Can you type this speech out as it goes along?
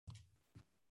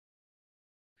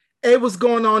Hey, what's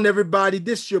going on, everybody?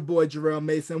 This is your boy Jarrell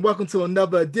Mason. Welcome to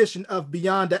another edition of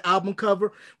Beyond the Album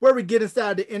Cover, where we get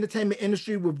inside the entertainment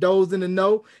industry with those in the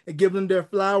know and give them their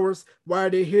flowers while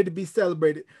they're here to be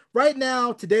celebrated. Right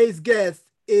now, today's guest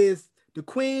is the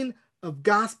queen of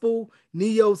gospel,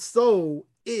 neo soul.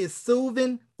 It is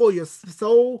soothing for your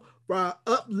soul while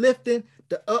uplifting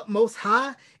the utmost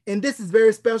high. And this is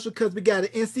very special because we got an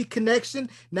NC Connection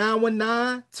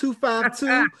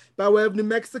 919-252 by way of New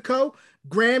Mexico.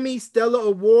 Grammy Stellar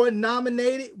Award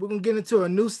nominated. We're gonna get into her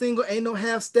new single, Ain't No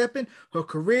Half Stepping, her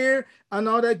career, and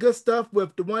all that good stuff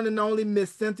with the one and only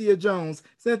Miss Cynthia Jones.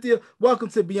 Cynthia, welcome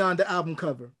to Beyond the Album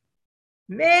Cover.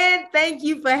 Man, thank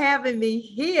you for having me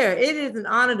here. It is an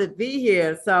honor to be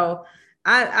here. So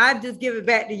I just give it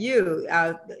back to you.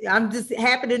 I'm just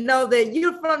happy to know that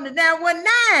you're from the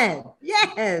 919.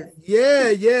 Yes.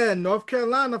 Yeah, North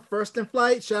Carolina, first in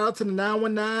flight. Shout out to the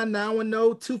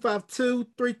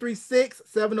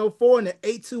 919-910-252-336-704 and the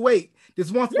 828.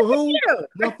 This one for Look at who? you.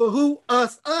 One for who?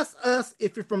 Us.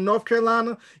 If you're from North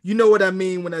Carolina, you know what I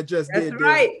mean when I just That's did there.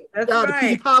 right. That's Shout out to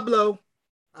Petey right. Pablo.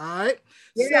 All right.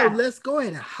 So Yeah. let's go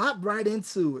ahead and hop right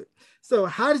into it. So,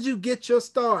 how did you get your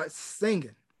start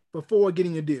singing before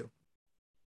getting your deal?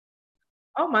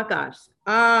 Oh my gosh.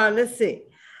 Let's see.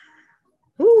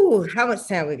 Ooh, how much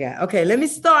time we got? Okay, let me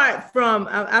start from.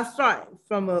 I start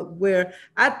from where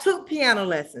I took piano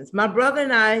lessons. My brother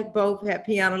and I both had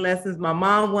piano lessons. My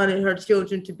mom wanted her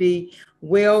children to be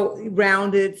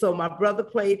well-rounded, so my brother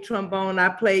played trombone. I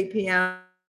played piano.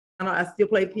 I still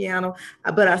play piano,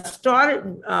 but I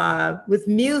started with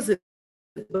music.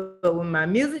 But when my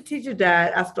music teacher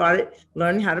died, I started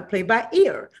learning how to play by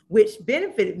ear, which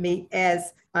benefited me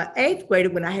as an eighth grader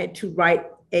when I had to write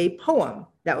a poem.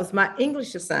 That was my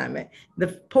English assignment. The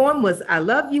poem was I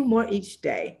Love You More Each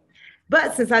Day.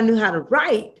 But since I knew how to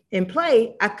write and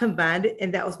play, I combined it,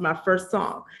 and that was my first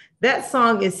song. That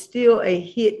song is still a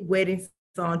hit wedding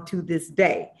song to this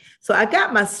day. So I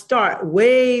got my start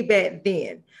way back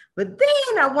then. But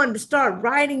then I wanted to start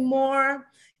writing more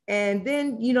and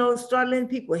then, start letting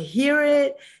people hear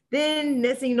it. Then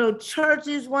next thing you know,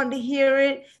 churches wanted to hear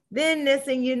it. Then next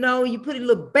thing you know, you put a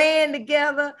little band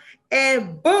together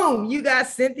and boom, you got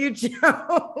Cynthia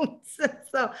Jones.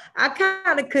 So I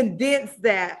kind of condensed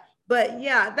that. But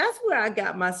yeah, that's where I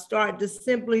got my start, just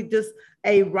simply just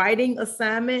a writing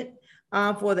assignment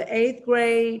for the eighth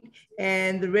grade,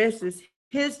 and the rest is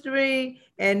history.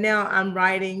 And now I'm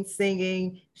writing,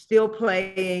 singing, still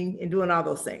playing, and doing all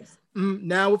those things.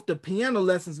 Now, with the piano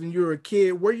lessons when you were a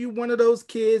kid, were you one of those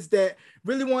kids that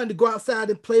really wanted to go outside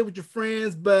and play with your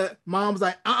friends, but mom was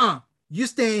like, you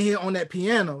staying here on that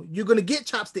piano. You're going to get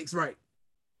chopsticks right.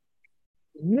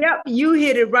 Yep, you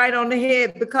hit it right on the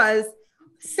head because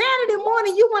Saturday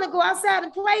morning, you want to go outside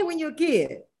and play when you're a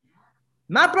kid.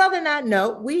 My brother and I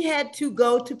know we had to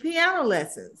go to piano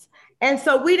lessons. And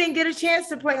so we didn't get a chance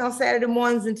to play on Saturday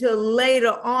mornings until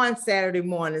later on Saturday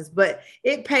mornings, but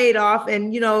it paid off.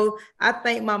 And, I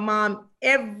thank my mom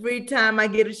every time I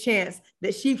get a chance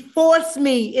that she forced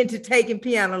me into taking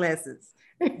piano lessons.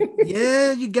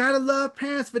 Yeah, you gotta love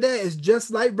parents for that. It's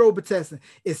just like Robitussin.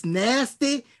 It's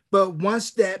nasty, but once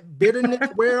that bitterness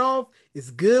wear off, it's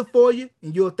good for you,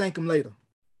 and you'll thank them later.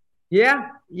 Yeah,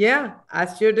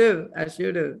 I sure do. I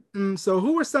sure do. So,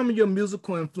 who are some of your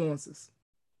musical influences?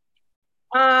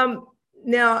 Um,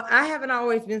 Now I haven't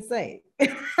always been saved.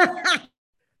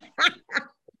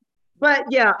 But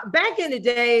yeah, back in the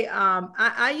day,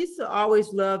 I used to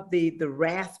always love the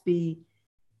raspy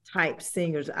type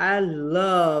singers. I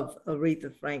love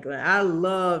Aretha Franklin. I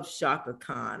love Shaka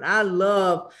Khan. I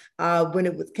love when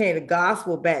it was came to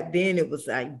gospel back then. It was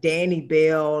like Danny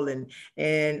Bell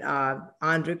and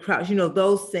Andre Crouch.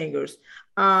 Those singers.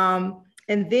 And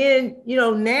then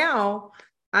now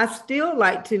I still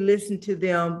like to listen to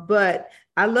them, but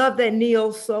I love that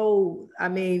neo soul. I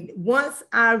mean, once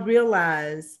I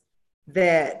realized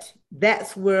that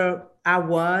that's where I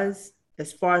was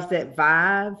as far as that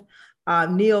vibe.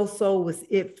 Neo Soul was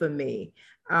it for me.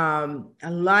 I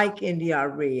like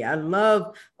NDRE. I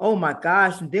love, oh my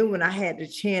gosh. And then when I had the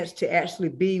chance to actually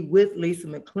be with Lisa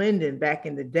McClendon back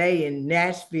in the day in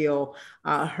Nashville,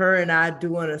 her and I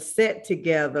doing a set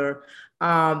together,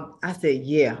 I said,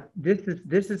 yeah,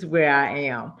 this is where I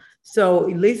am. So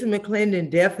Lisa McClendon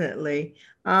definitely.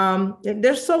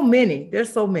 There's so many.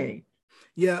 There's so many.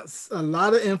 Yes, a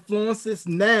lot of influences.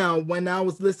 Now, when I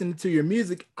was listening to your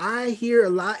music, I hear a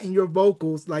lot in your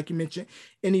vocals, like you mentioned,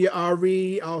 India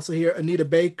Ari. I also hear Anita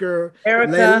Baker,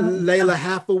 Erica. Layla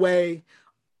Hathaway,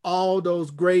 all those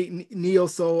great neo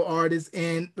soul artists.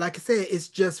 And like I said, it's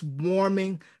just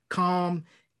warming, calm,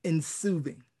 and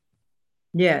soothing.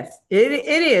 Yes, it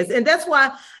is. And that's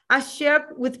why I share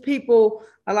with people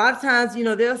a lot of times,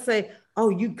 they'll say, oh,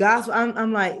 you gospel.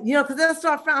 I'm like, because they'll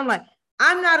start I'm like,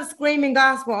 I'm not a screaming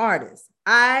gospel artist.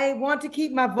 I want to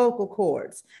keep my vocal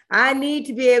cords. I need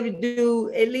to be able to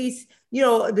do at least,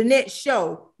 the next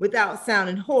show without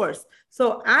sounding hoarse.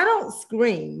 So I don't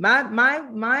scream.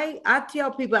 I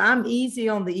tell people I'm easy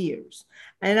on the ears,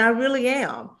 and I really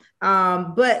am.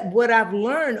 But what I've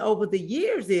learned over the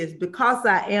years is because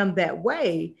I am that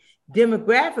way,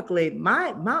 demographically,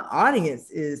 my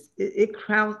audience it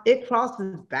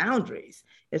crosses boundaries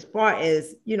as far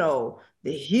as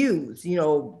the hues,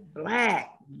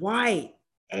 black, white,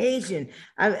 Asian.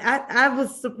 I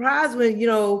was surprised when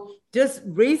just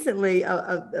recently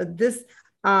this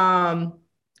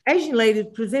Asian lady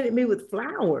presented me with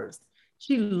flowers.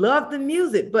 She loved the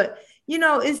music, but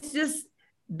it's just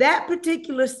that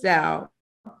particular style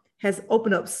has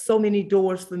opened up so many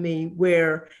doors for me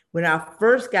where when I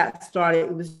first got started,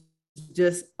 it was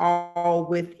just all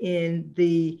within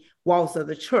the walls of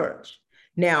the church.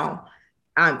 Now,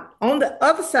 I'm on the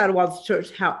other side of the walls of the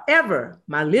church. However,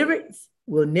 my lyrics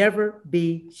will never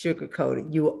be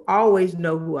sugarcoated. You will always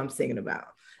know who I'm singing about.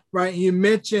 Right. And you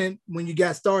mentioned when you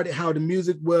got started how the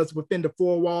music was within the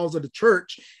four walls of the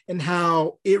church and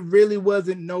how it really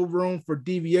wasn't no room for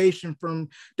deviation from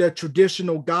the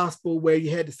traditional gospel where you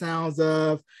had the sounds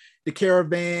of the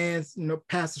Caravans,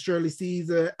 Pastor Shirley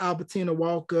Caesar, Albertina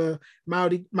Walker,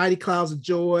 Mighty Clouds of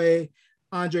Joy,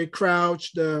 Andre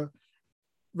Crouch, the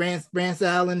Rance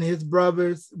Allen, his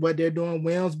brothers, what they're doing,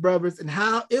 Williams brothers, and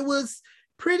how it was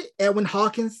pretty Edwin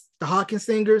Hawkins, the Hawkins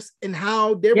singers, and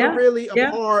how they were really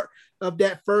a part of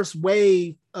that first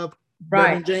wave of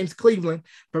Reverend James Cleveland,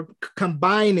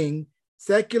 combining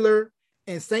secular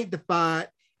and sanctified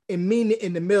and meaning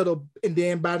in the middle. And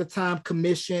then by the time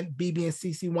commissioned BB and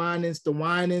CC Winans, the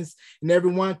Winans, and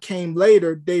everyone came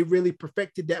later, they really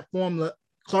perfected that formula,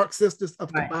 Clark sisters,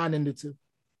 of combining the two.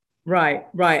 Right.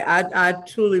 I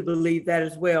truly believe that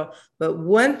as well. But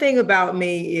one thing about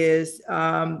me is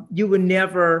you would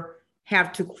never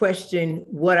have to question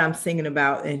what I'm singing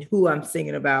about and who I'm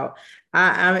singing about.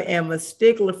 I am a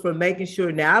stickler for making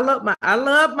sure. Now I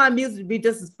love my music to be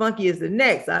just as funky as the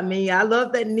next. I mean, I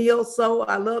love that neo soul.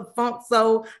 I love funk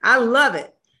soul. I love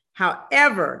it.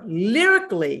 However,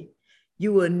 lyrically,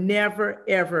 you will never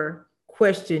ever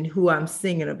question who I'm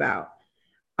singing about.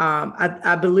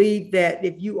 I believe that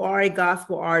if you are a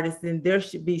gospel artist, then there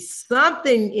should be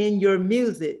something in your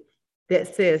music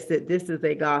that says that this is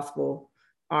a gospel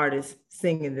artist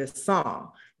singing this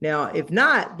song. Now, if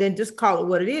not, then just call it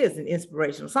what it is, an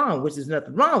inspirational song, which is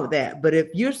nothing wrong with that. But if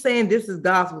you're saying this is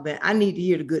gospel, then I need to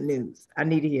hear the good news. I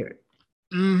need to hear it.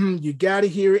 Mm-hmm. You got to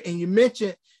hear it. And you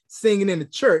mentioned singing in the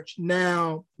church.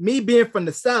 Now, me being from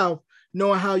the South,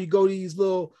 knowing how you go to these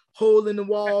little hole in the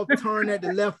wall, turn at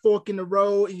the left fork in the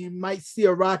road, and you might see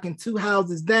a rock in two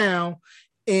houses down.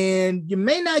 And you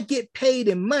may not get paid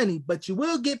in money, but you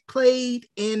will get paid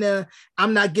in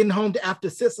I'm not getting home to after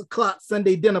 6 o'clock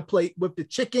Sunday dinner plate with the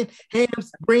chicken,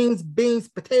 hams, greens, beans,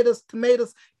 potatoes,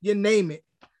 tomatoes, you name it.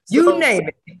 You name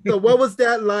it. So what was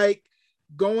that like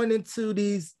going into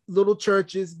these little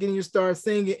churches, getting your start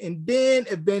singing, and then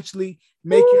eventually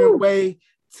making your way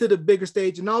to the bigger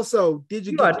stage? And also, did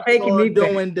you get to start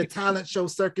doing the talent show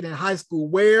circuit in high school,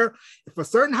 where for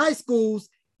certain high schools,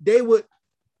 they would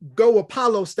go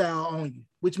Apollo style on you,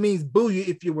 which means boo you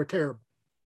if you were terrible?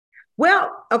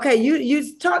 Well, okay,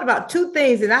 you talked about two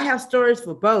things, and I have stories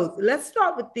for both. Let's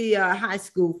start with the high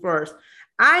school first.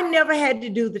 I never had to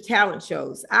do the talent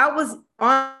shows. I was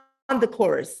on the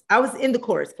chorus. I was in the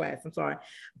chorus class, I'm sorry.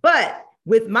 But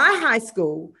with my high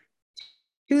school,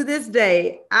 to this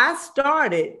day, I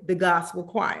started the gospel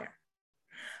choir.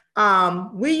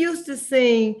 We used to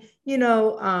sing,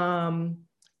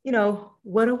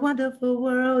 what a wonderful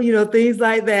world, things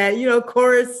like that,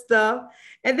 chorus stuff.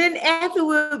 And then after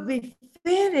we'll be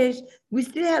finished, we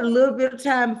still had a little bit of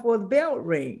time before the bell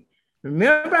ring.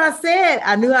 Remember I said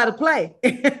I knew how to play.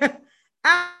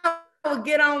 I would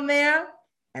get on there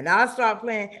and I'll start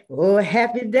playing, Oh,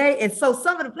 Happy Day. And so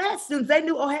some of the black students, they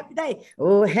knew, Oh, Happy Day,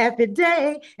 Oh, Happy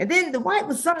Day. And then the white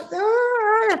was starting,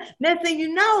 next thing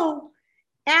you know,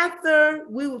 after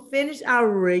we would finish our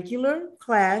regular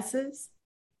classes,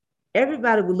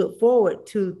 everybody would look forward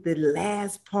to the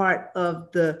last part of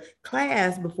the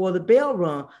class before the bell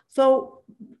rung. So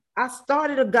I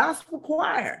started a gospel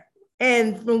choir.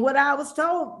 And from what I was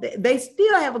told, they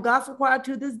still have a gospel choir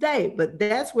to this day, but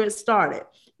that's where it started.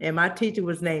 And my teacher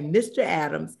was named Mr.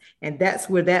 Adams, and that's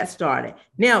where that started.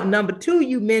 Now, number two,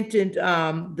 you mentioned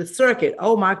the circuit.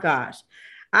 Oh my gosh.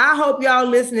 I hope y'all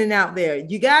listening out there.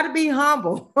 You got to be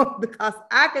humble because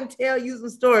I can tell you some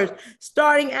stories.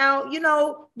 Starting out,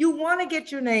 you want to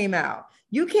get your name out.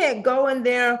 You can't go in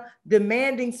there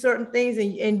demanding certain things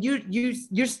and you're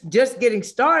just getting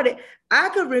started. I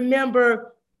could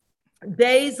remember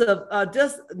days of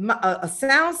just a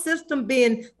sound system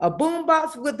being a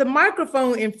boombox with the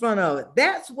microphone in front of it.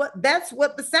 That's what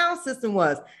the sound system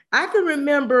was. I can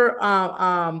remember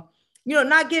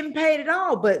not getting paid at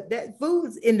all, but that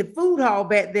food's in the food hall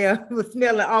back there was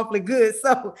smelling awfully good.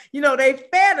 So, they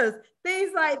fed us,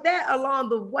 things like that along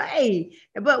the way.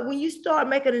 But when you start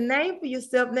making a name for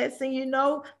yourself, next thing you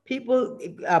know, people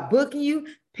are booking you,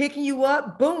 picking you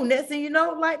up, boom, next thing you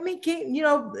know, like me,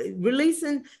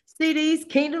 releasing CDs,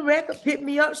 Kingdom Record, Pick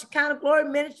Me Up, Shekinah Glory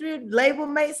Ministry, label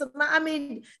mates. I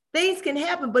mean, things can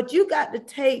happen, but you got to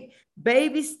take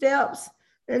baby steps,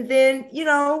 and then,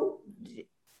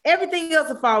 everything else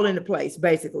will fall into place,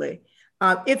 basically.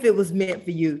 If it was meant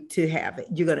for you to have it,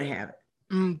 you're going to have it.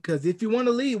 Because if you want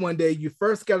to lead one day, you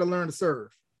first got to learn to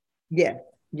serve. Yeah,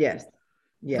 yes,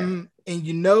 yeah.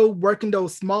 And working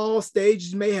those small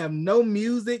stages, may have no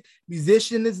music,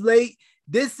 musician is late.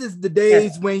 This is the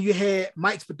days when you had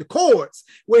mics with the chords,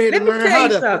 where you had to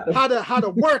learn how to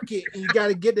work it, and you got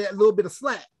to get that little bit of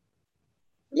slack.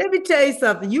 Let me tell you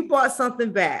something. You brought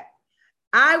something back.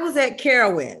 I was at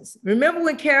Carowinds. Remember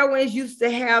when Carowinds used to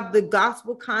have the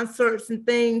gospel concerts and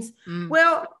things?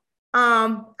 Well,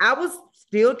 I was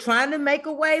still trying to make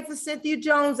a way for Cynthia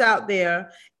Jones out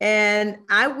there, and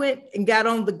I went and got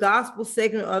on the gospel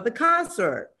segment of the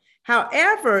concert.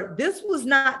 However, this was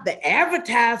not the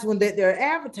advertisement that they're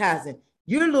advertising.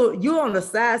 You're on the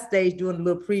side stage doing a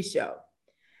little pre-show.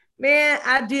 Man,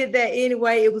 I did that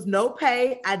anyway. It was no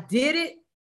pay. I did it,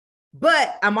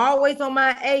 but I'm always on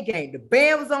my A game. The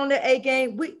band was on their A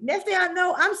game. Next thing I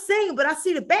know, I'm singing, but I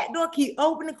see the back door keep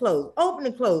open and close, open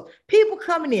and close. People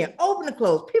coming in, open and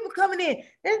close. People coming in.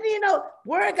 Next thing you know,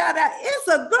 word got out. It's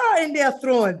a girl in there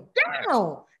throwing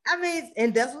down. I mean,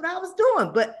 and that's what I was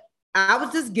doing. But I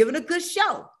was just giving a good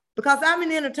show because I'm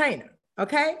an entertainer,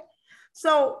 okay?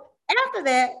 So after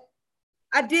that,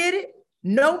 I did it,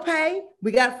 no pay.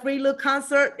 We got free little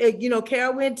concert,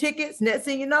 Carowinds tickets. Next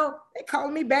thing you know, they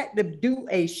called me back to do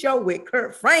a show with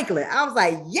Kirk Franklin. I was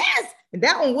like, yes, and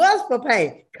that one was for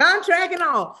pay, contract and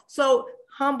all. So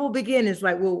humble beginnings,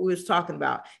 like what we was talking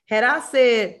about. Had I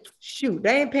said, shoot,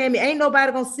 they ain't paying me, ain't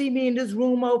nobody gonna see me in this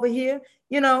room over here,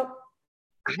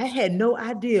 I had no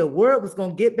idea word was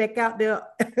going to get back out there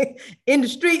in the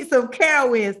streets of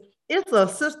Carowinds. It's a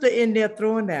sister in there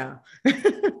throwing down.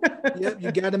 Yep,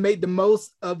 you got to make the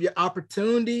most of your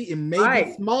opportunity. It may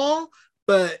be small,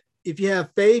 but if you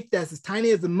have faith that's as tiny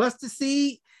as a mustard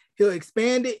seed, he'll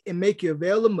expand it and make you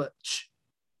avail of much.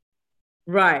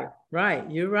 Right.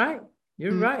 You're right.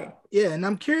 Right. Yeah, and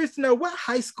I'm curious to know, what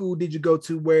high school did you go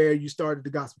to where you started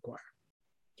the gospel choir?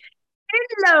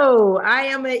 Hello, I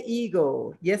am an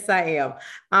Eagle. Yes, I am.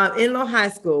 Enlow High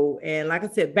School. And like I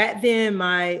said, back then,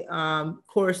 my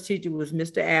chorus teacher was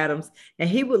Mr. Adams, and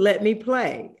he would let me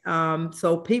play.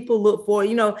 So people look for,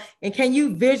 and can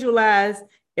you visualize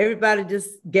everybody just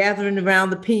gathering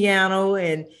around the piano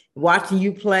and watching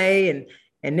you play?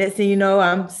 And next thing you know,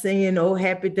 I'm singing Oh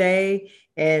Happy Day.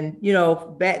 And,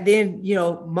 back then,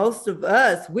 most of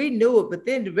us, we knew it, but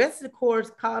then the rest of the chorus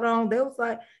caught on. They was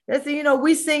like,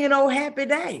 we singing Oh Happy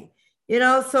Day,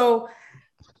 so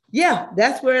yeah,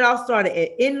 that's where it all started,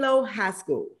 at Enlow High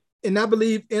School. And I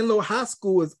believe Enlow High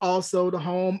School is also the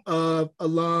home of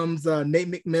alums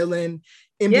Nate McMillan,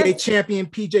 NBA champion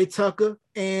PJ Tucker,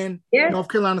 and North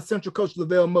Carolina Central coach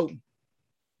LaVelle Moton.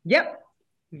 Yep,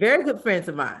 very good friends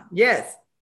of mine. Yes.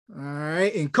 All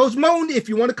right, and Coach Moton, if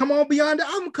you want to come on Beyond the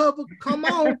Album Cover, come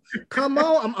on, come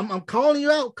on. I'm calling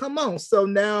you out. Come on. So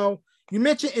now you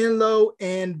mentioned Enlow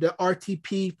and the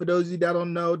RTP. For those of you that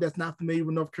don't know, that's not familiar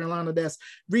with North Carolina, that's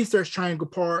Research Triangle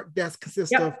Park. That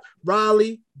consists of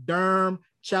Raleigh, Durham,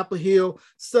 Chapel Hill.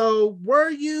 So were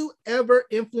you ever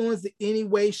influenced in any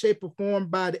way, shape, or form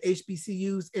by the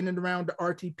HBCUs in and around the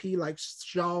RTP, like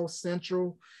Shaw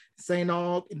Central, St.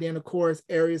 Aug, and then of course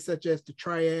areas such as the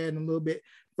Triad and a little bit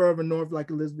further north, like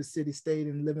Elizabeth City State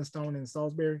and Livingstone and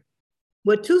Salisbury?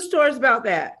 Well, two stories about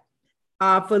that.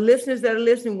 For listeners that are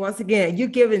listening, once again, you're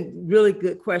giving really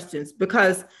good questions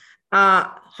because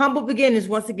humble beginnings,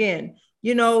 once again,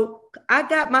 I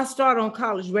got my start on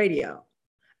college radio.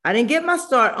 I didn't get my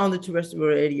start on the terrestrial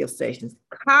radio stations.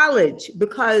 College,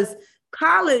 because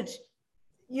college,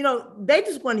 they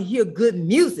just want to hear good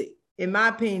music, in my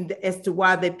opinion, as to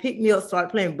why they picked me up, started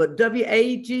playing. But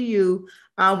WAGU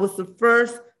was the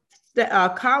first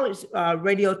college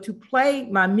radio to play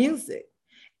my music.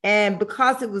 And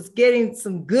because it was getting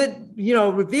some good,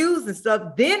 reviews and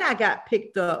stuff, then I got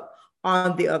picked up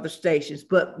on the other stations.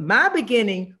 But my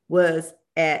beginning was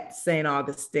at St.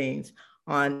 Augustine's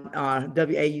on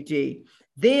WAUG.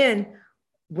 Then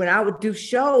when I would do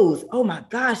shows, oh my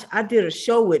gosh, I did a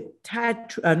show with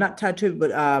not Ty Tribbett,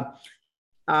 but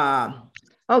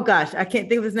oh gosh, I can't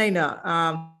think of his name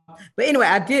now. But anyway,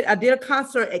 I did a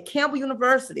concert at Campbell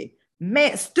University.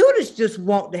 Man, students just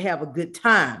want to have a good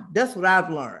time. That's what I've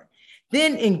learned.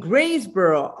 Then in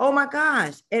Greensboro, oh my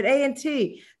gosh, at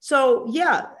A&T. So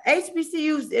yeah,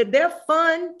 HBCUs, they're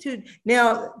fun to,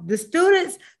 now the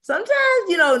students, sometimes,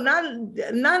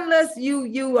 not unless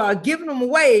you are giving them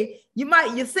away,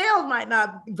 your sales might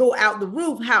not go out the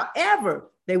roof.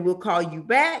 However, they will call you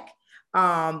back.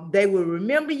 They will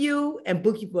remember you and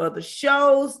book you for other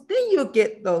shows. Then you'll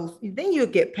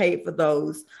get paid for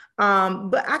those.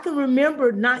 But I can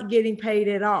remember not getting paid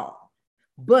at all.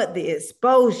 But the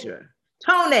exposure,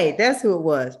 Tony, that's who it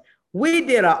was. We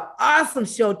did an awesome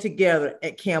show together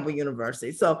at Campbell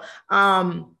University. So,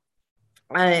 and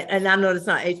I know it's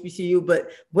not HBCU,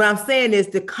 but what I'm saying is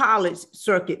the college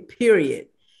circuit period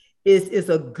is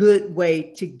a good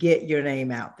way to get your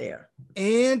name out there.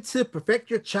 And to perfect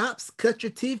your chops, cut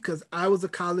your teeth, because I was a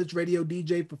college radio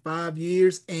DJ for 5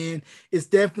 years, and it's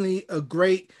definitely a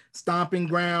great stomping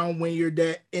ground when you're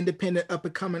that independent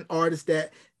up-and-coming artist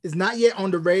that is not yet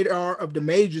on the radar of the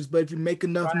majors, but if you make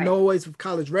enough noise with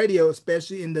college radio,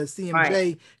 especially in the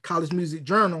CMJ College Music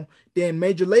Journal, then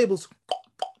major labels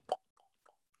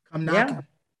come knocking.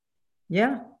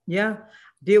 Yeah.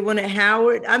 Did one at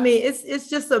Howard. I mean, it's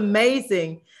just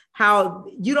amazing how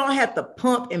you don't have to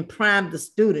pump and prime the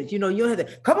students. You don't have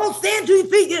to, come on, stand to your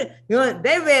feet. They're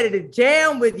ready to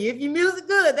jam with you. If your music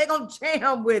good, they're going to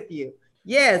jam with you.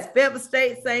 Yes, Fayetteville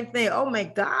State, same thing. Oh my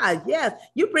God, yes.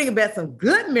 You're bringing back some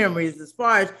good memories as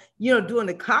far as, doing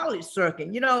the college circuit.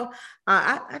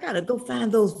 I got to go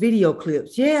find those video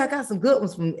clips. Yeah, I got some good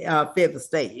ones from Fayetteville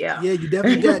State. Yeah, you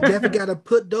definitely got to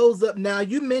put those up. Now,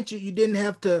 you mentioned you didn't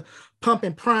have to pump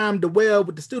and prime the well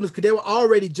with the students because they were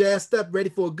already jazzed up, ready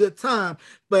for a good time.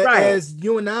 But as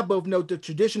you and I both know, the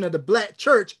tradition of the Black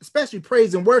church, especially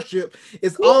praise and worship,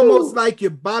 is almost like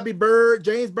your Bobby Bird,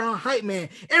 James Brown hype man.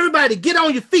 Everybody get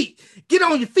on your feet. Get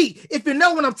on your feet. If you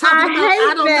know what I'm talking about,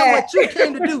 I don't know what you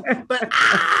came to do, but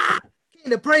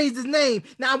to praise his name.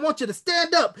 Now I want you to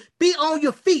stand up, be on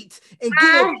your feet, and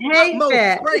give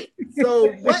utmost praise.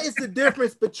 So what is the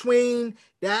difference between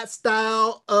that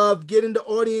style of getting the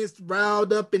audience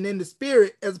riled up and in the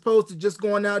spirit, as opposed to just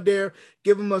going out there,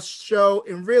 giving them a show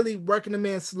and really working them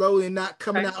in slowly and not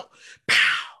coming out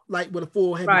pow, like with a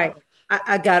full heavy? Right.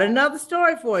 I got another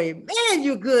story for you. Man,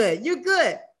 you're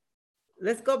good.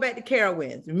 Let's go back to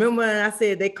Carowinds. Remember when I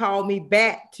said they called me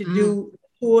back to do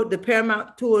the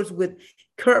Paramount tours with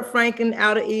Kurt Franklin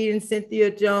out of Eden,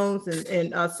 Cynthia Jones,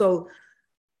 and so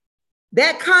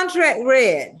that contract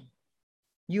read,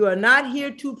 you are not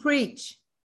here to preach.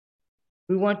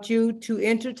 We want you to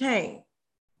entertain.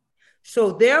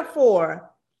 So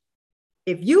therefore,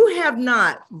 if you have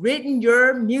not written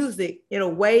your music in a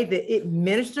way that it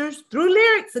ministers through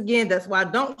lyrics, again, that's why I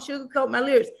don't sugarcoat my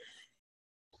lyrics.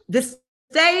 The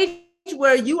stage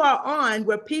where you are on,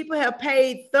 where people have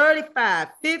paid $35,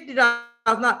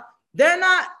 $50,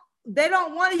 they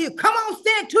don't want you. Come on,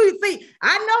 stand to your feet.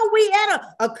 I know we at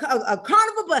a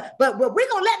carnival, but we're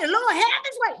gonna let the Lord have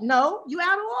his way. No, you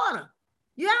out of order.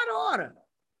 You're out of order.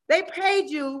 They paid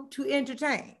you to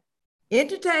entertain,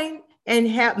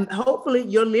 and hopefully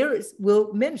your lyrics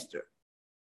will minister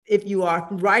if you are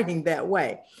writing that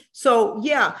way. So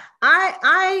yeah,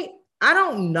 I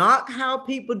don't knock how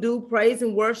people do praise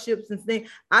and worships and things.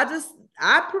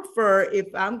 I prefer, if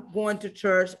I'm going to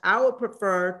church, I would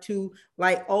prefer to,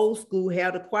 like old school,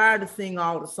 have the choir to sing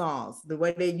all the songs the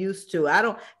way they used to. I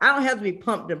don't have to be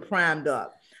pumped and primed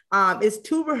up. It's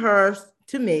too rehearsed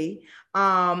to me.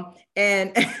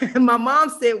 And my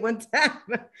mom said one time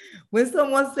when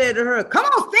someone said to her, come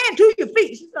on, stand to your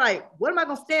feet. She's like, what am I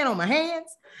going to stand on my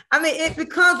hands? I mean, it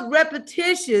becomes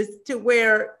repetitious to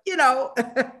where,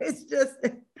 it's just,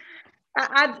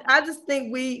 I just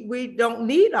think we don't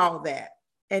need all that.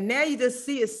 And now you just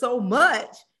see it so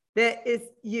much that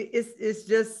it's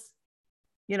just,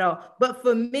 but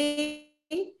for me,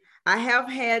 I have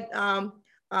had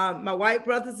my white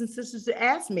brothers and sisters to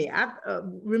ask me. I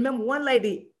remember one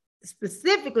lady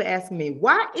specifically asking me,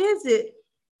 why is it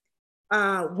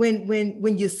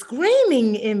when you're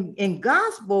screaming in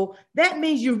gospel, that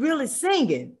means you're really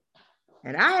singing?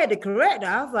 And I had to correct her.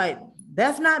 I was like,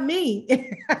 that's not me.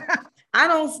 I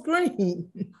don't scream.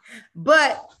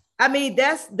 But I mean,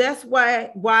 that's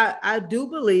why I do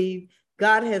believe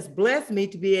God has blessed me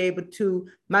to be able to,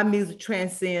 my music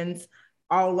transcends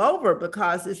all over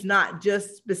because it's not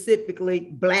just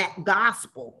specifically Black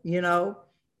gospel, you know,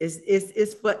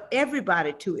 it's for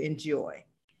everybody to enjoy.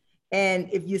 And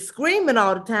if you're screaming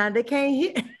all the time, they can't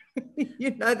hear.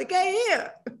 You know, they can't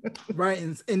hear. Right.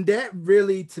 And that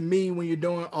really, to me, when you're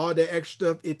doing all the extra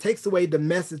stuff, it takes away the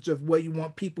message of what you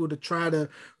want people to try to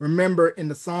remember in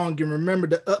the song. And remember,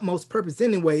 the utmost purpose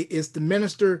anyway is to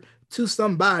minister to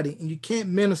somebody. And you can't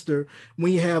minister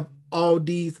when you have all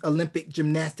these Olympic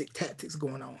gymnastic tactics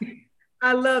going on.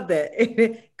 I love that.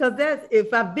 Because that's,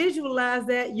 if I visualize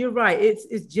that, you're right.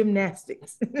 It's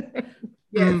gymnastics.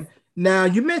 Yes. Now,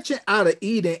 you mentioned Out of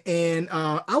Eden, and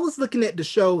I was looking at the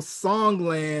show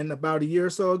Songland about a year or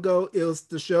so ago. It was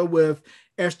the show with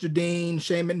Esther Dean,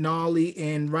 Shane McNally,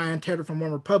 and Ryan Tedder from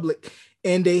One Republic,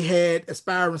 and they had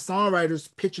aspiring songwriters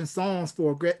pitching songs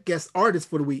for guest artists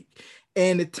for the week.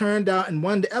 And it turned out in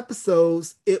one of the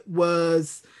episodes, it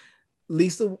was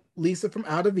Lisa from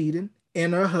Out of Eden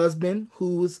and her husband,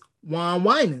 who's Juan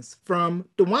Winans from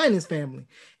the Winans family.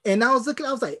 And I was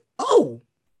like, oh,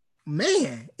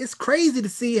 man, it's crazy to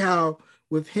see how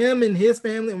with him and his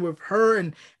family and with her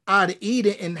and Out of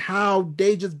Eden and how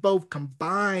they just both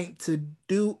combined to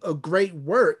do a great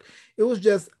work. It was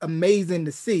just amazing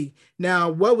to see. Now,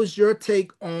 what was your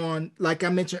take on, like I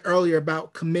mentioned earlier,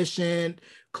 about Commissioned,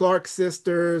 Clark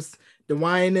Sisters, the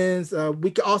Winans?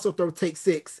 We could also throw Take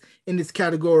Six in this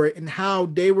category and how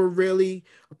they were really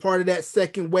a part of that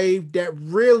second wave that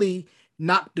really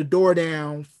knocked the door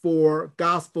down for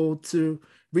gospel to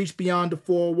reach beyond the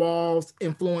four walls,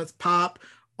 influence pop,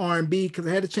 R&B, because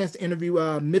I had a chance to interview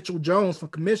Mitchell Jones from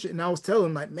Commission, and I was telling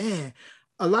him, like, man,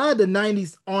 a lot of the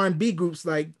 90s R&B groups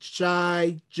like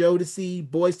Shy, Jodeci,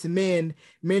 Boyz II Men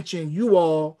mentioned you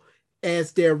all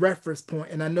as their reference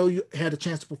point, and I know you had a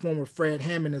chance to perform with Fred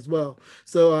Hammond as well.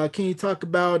 So can you talk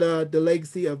about the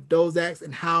legacy of those acts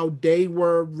and how they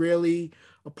were really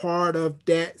a part of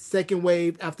that second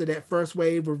wave after that first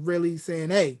wave of really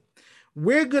saying, hey,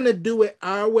 we're going to do it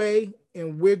our way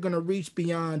and we're going to reach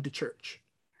beyond the church?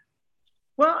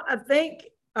 Well, I think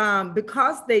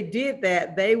because they did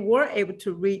that, they were able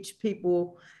to reach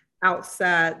people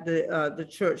outside the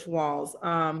church walls.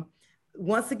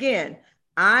 Once again,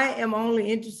 I am only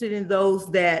interested in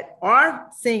those that are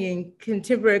singing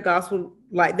contemporary gospel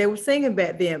like they were singing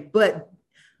back then. But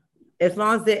as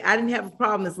long as I didn't have a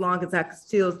problem as long as I could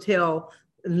still tell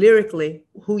lyrically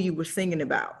who you were singing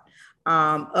about.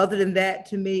 Other than that,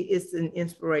 to me, it's an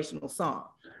inspirational song.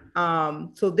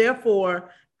 So therefore,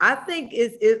 I think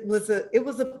it was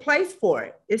a place for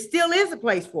it. It still is a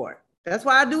place for it. That's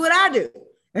why I do what I do.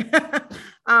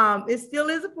 It still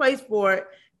is a place for it.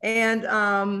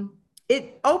 And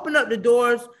it opened up the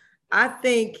doors, I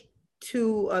think,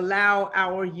 to allow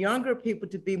our younger people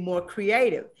to be more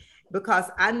creative. Because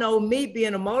I know me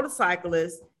being a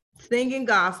motorcyclist, singing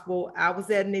gospel, I was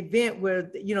at an event where,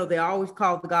 you know, they always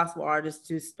call the gospel artists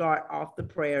to start off the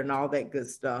prayer and all that good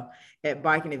stuff at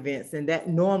biking events. And that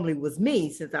normally was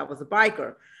me since I was a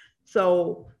biker.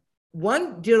 So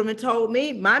one gentleman told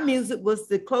me my music was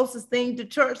the closest thing to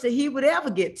church that he would ever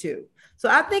get to. So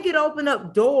I think it opened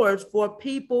up doors for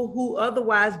people who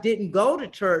otherwise didn't go to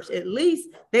church. At least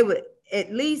they would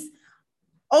at least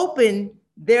open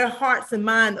their hearts and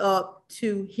mind up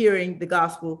to hearing the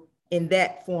gospel in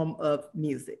that form of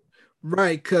music.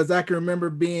 Right, because I can remember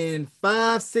being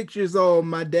 5, 6 years old,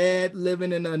 my dad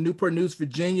living in Newport News,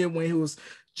 Virginia, when he was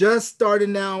just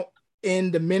starting out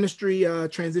in the ministry,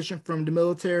 transition from the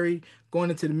military, going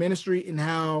into the ministry, and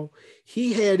how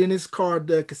he had in his car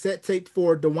the cassette tape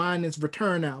for the Winans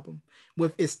Return album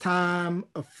with It's Time,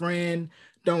 A Friend,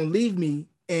 Don't Leave Me.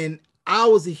 And I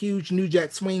was a huge New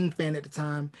Jack Swing fan at the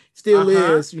time, still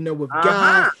is, you know, with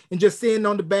God, and just seeing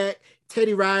on the back,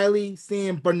 Teddy Riley,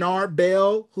 seeing Bernard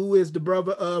Bell, who is the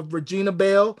brother of Regina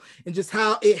Bell, and just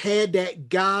how it had that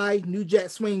guy, New Jack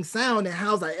Swing sound, and how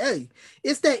I was like, hey,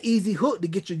 it's that easy hook to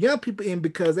get your young people in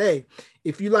because, hey,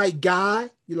 if you like Guy,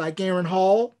 you like Aaron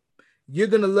Hall, you're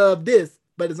going to love this,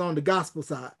 but it's on the gospel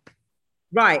side.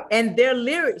 Right. And their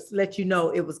lyrics let you know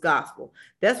it was gospel.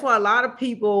 That's why a lot of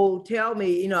people tell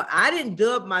me, you know, I didn't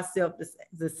dub myself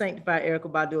the Sanctified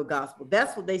Erykah Badu of gospel.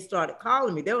 That's what they started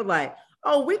calling me. They were like,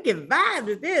 oh, we can vibe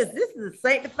with this. This is the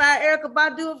Sanctified Erykah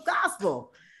Badu of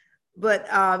gospel. But,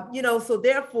 you know, so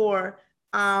therefore,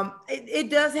 it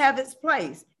does have its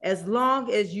place as long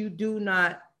as you do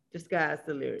not disguise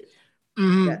the lyrics.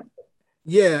 Mm-hmm.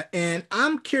 Yeah, and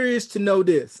I'm curious to know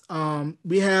this.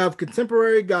 We have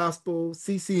contemporary gospel,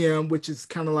 CCM, which is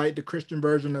kind of like the Christian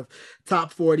version of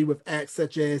Top 40 with acts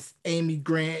such as Amy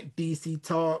Grant, DC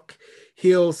Talk,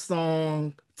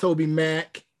 Hillsong, Toby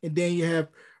Mac, And then you have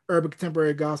urban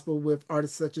contemporary gospel with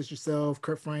artists such as yourself,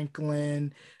 Kurt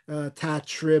Franklin, Ty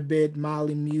Tribbett,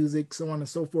 Molly Music, so on and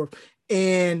so forth.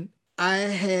 And I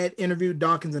had interviewed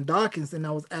Dawkins and Dawkins, and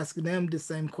I was asking them the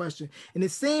same question. And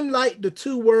it seemed like the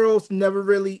two worlds never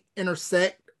really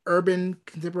intersect, urban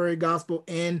contemporary gospel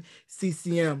and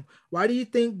CCM. Why do you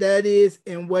think that is?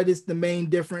 And what is the main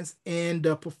difference in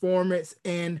the performance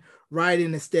and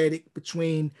writing aesthetic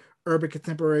between urban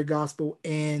contemporary gospel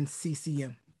and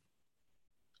CCM?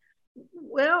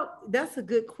 Well, that's a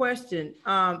good question.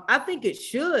 I think it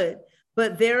should,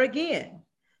 but there again,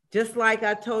 just like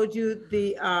I told you,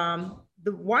 the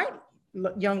white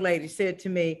young lady said to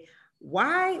me,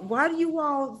 why do you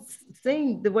all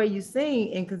sing the way you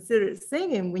sing and consider it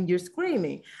singing when you're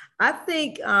screaming? I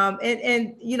think,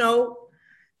 and you know,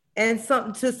 and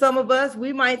to some of us,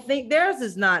 we might think theirs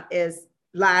is not as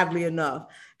lively enough.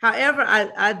 However,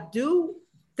 I do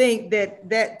think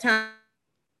that time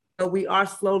we are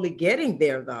slowly getting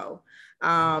there, though.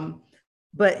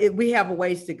 But we have a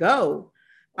ways to go.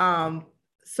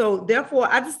 So therefore,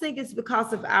 I just think it's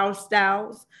because of our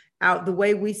styles, the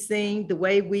way we sing, the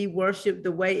way we worship,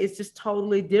 the way it's just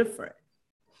totally different.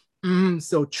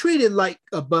 So treat it like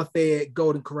a buffet at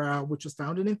Golden Corral, which was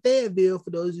founded in Fayetteville. For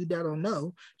those of you that don't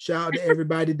know, shout out to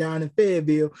everybody down in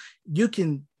Fayetteville. You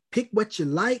can pick what you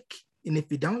like, and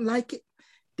if you don't like it,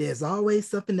 there's always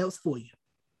something else for you.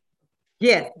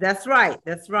 Yes, that's right.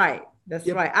 That's right. That's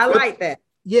right. I like that.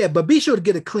 Yeah, but be sure to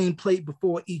get a clean plate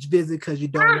before each visit because you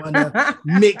don't want to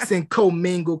mix and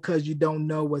commingle because you don't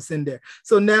know what's in there.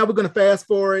 So now we're going to fast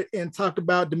forward and talk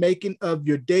about the making of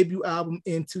your debut album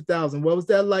in 2000. What was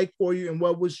that like for you, and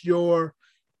what was your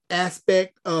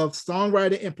aspect of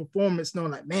songwriting and performance, knowing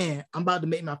like, man, I'm about to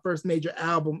make my first major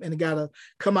album and I got to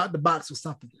come out the box with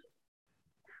something?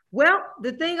 Well,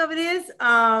 the thing of it is,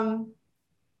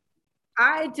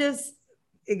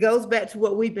 it goes back to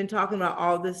what we've been talking about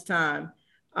all this time.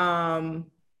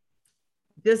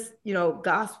 Just,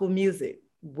 gospel music,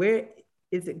 where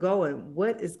is it going?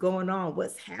 What is going on?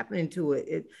 What's happening to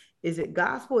it? Is it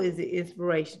gospel? Is it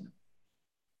inspiration?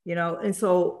 And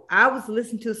so I was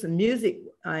listening to some music,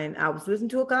 and I was listening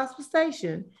to a gospel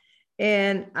station,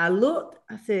 and I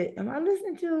said, am I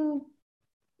listening to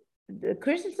the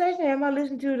Christian station? Am I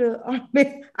listening to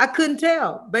the, I couldn't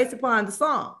tell based upon the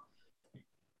song.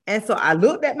 And so I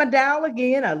looked at my dial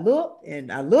again. I looked,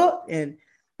 and I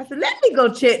said, let me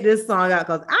go check this song out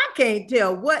because I can't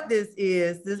tell what this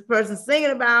person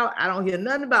singing about. I don't hear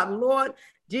nothing about the Lord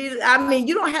Jesus. I mean,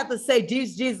 you don't have to say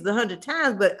Jesus, Jesus 100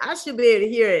 times, but I should be able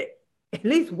to hear it at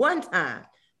least one time.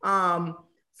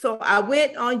 So I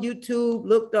went on YouTube,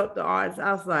 looked up the artist.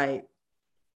 I was like,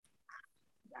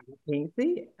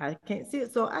 I can't see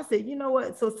it. So I said, you know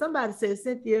what? So somebody said,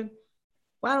 Cynthia,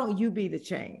 why don't you be the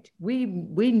change? We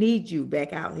need you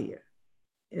back out here.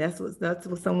 And that's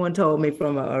what someone told me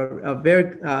from a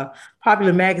very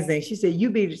popular magazine. She said, you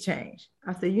be the change.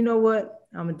 I said, you know what?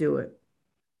 I'm gonna do it.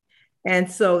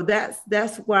 And so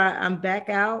that's why I'm back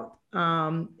out.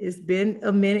 It's been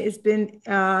a minute. It's been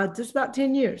just about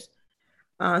 10 years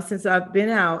since I've been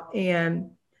out.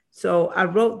 And so I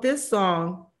wrote this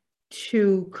song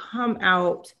to come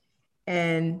out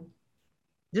and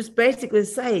just basically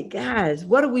say, guys,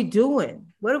 what are we doing?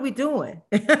 What are we doing?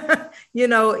 Either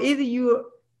you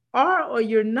are or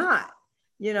you're not,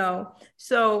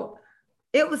 So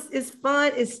it's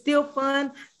fun. It's still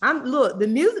fun. The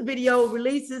music video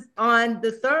releases on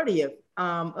the 30th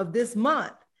of this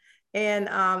month. And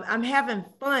I'm having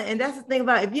fun. And that's the thing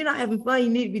about it. If you're not having fun, you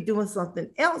need to be doing something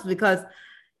else, because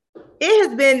it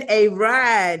has been a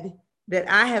ride that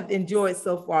I have enjoyed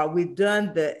so far. We've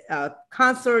done the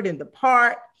concert in the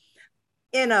park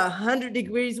in 100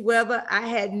 degrees weather. I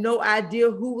had no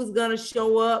idea who was going to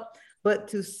show up, but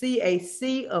to see a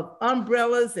sea of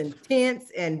umbrellas and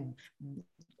tents and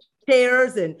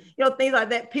chairs and things like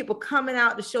that, people coming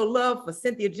out to show love for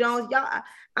Cynthia Jones. Y'all,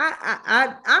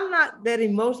 I'm not that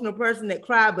emotional person that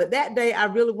cried, but that day I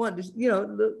really wanted to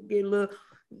get a little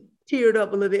teared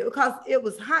up a little bit because it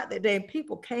was hot that day and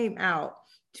people came out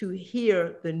to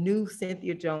hear the new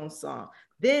Cynthia Jones song.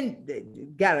 Then they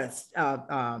got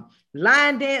a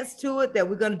line dance to it that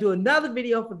we're going to do another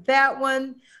video for that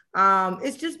one.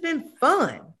 It's just been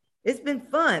fun. It's been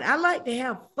fun. I like to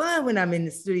have fun when I'm in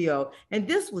the studio. And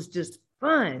this was just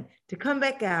fun to come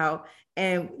back out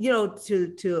and,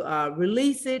 to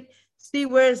release it, see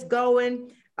where it's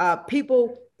going.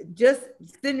 People just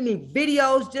sending me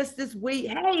videos just this week.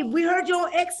 Hey, we heard you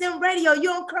on XM radio.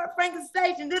 You're on Kurt Franklin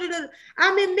station.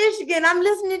 I'm in Michigan. I'm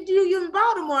listening to you in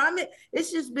Baltimore.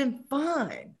 It's just been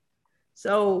fun.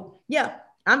 So yeah,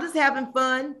 I'm just having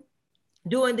fun.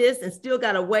 doing this and still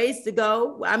got a ways to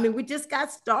go. I mean, we just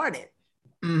got started.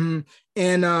 Mm-hmm.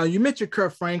 And you mentioned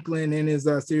Kirk Franklin and his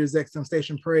Sirius XM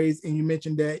station Praise, and you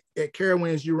mentioned that at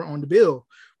Carowinds you were on the bill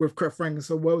with Kirk Franklin.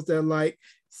 So what was that like,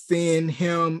 seeing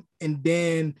him and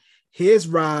then his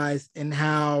rise and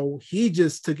how he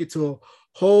just took it to a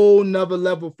whole nother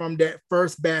level from that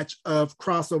first batch of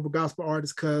crossover gospel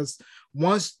artists? Because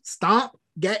once Stomp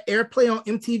got airplay on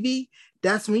MTV,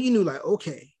 that's when you knew, like,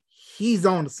 okay, he's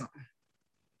on to something.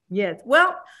 Yes.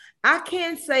 Well, I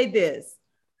can say this.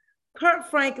 Kirk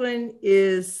Franklin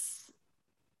is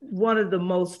one of the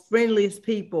most friendliest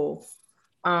people.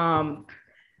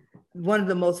 One of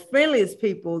the most friendliest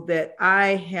people that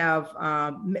I have.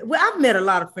 Well, I've met a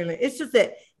lot of friendly. It's just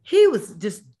that he was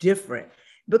just different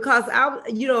because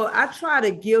I try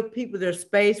to give people their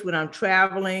space when I'm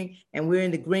traveling and we're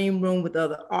in the green room with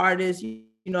other artists.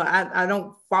 I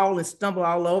don't fall and stumble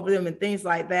all over them and things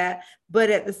like that. But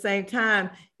at the same time,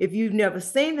 if you've never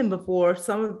seen them before,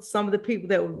 some of the people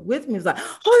that were with me was like,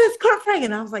 "Oh, that's Kirk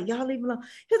Franklin." I was like, "Y'all leave him alone."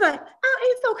 He's like, "Oh,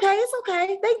 it's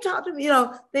okay. They can talk to me,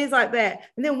 things like that."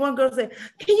 And then one girl said,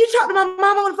 "Can you talk to my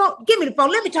mama on the phone? Give me the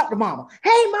phone. Let me talk to mama.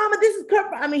 Hey, mama, this is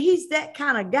Kirk." I mean, he's that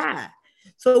kind of guy.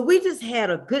 So we just had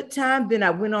a good time. Then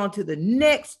I went on to the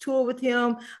next tour with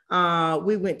him.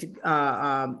 We went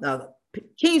to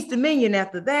King's Dominion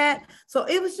after that. So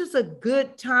it was just a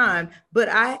good time. But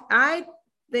I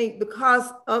think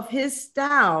because of his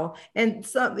style and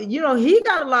something, he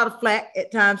got a lot of flack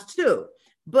at times too.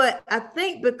 But I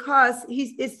think because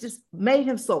it's just made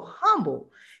him so humble.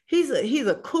 He's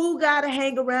a cool guy to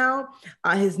hang around.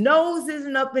 His nose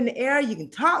isn't up in the air. You can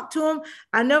talk to him.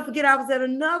 I never forget, I was at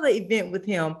another event with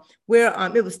him where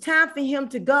it was time for him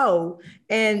to go.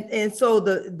 And so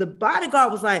the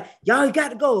bodyguard was like, "Y'all got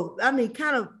to go." I mean,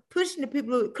 kind of pushing the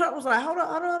people. Kurt was like, hold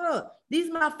on. These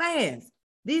are my fans.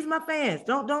 These are my fans.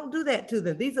 Don't do that to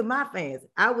them. These are my fans.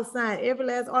 I will sign every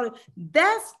last artist.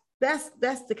 That's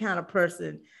the kind of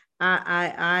person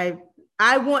I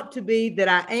want to be, that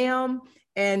I am.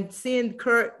 And seeing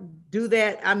Kurt do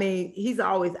that, I mean,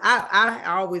 I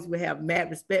always will have mad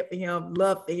respect for him,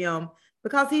 love for him,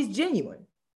 because he's genuine.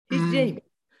 He's genuine.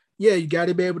 Yeah, you got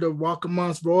to be able to walk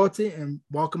amongst royalty and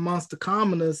walk amongst the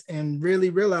commoners and really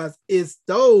realize it's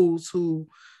those who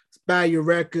buy your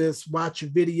records, watch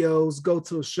your videos, go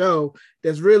to a show,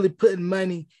 that's really putting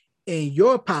money in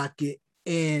your pocket,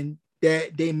 and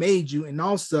that they made you. And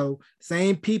also,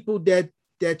 same people that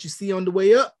you see on the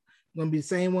way up, going to be the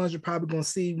same ones you're probably going to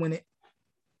see when it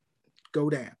go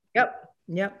down.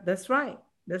 Yep. That's right.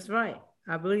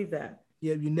 I believe that.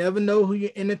 Yeah, you never know who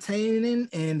you're entertaining,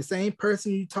 and the same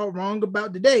person you talk wrong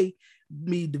about today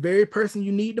be the very person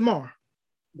you need tomorrow.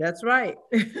 That's right.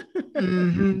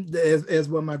 Mm-hmm. As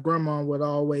what my grandma would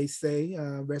always say,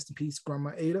 rest in peace,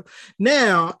 Grandma Ada.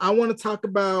 Now, I want to talk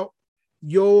about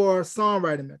your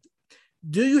songwriting method.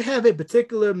 Do you have a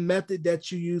particular method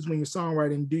that you use when you're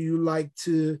songwriting? Do you like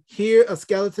to hear a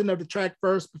skeleton of the track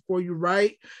first before you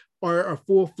write, or a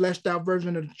full fleshed out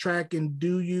version of the track? And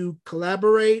do you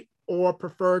collaborate or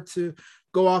prefer to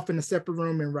go off in a separate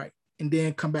room and write and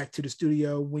then come back to the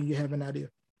studio when you have an idea?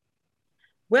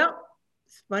 Well,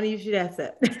 it's funny you should ask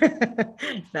that.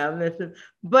 Now, listen,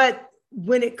 but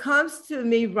when it comes to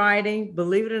me writing,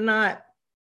 believe it or not,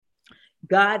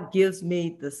 God gives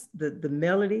me the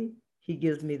melody. He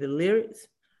gives me the lyrics.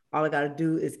 All I got to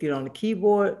do is get on the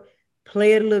keyboard,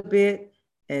 play it a little bit,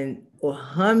 or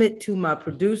hum it to my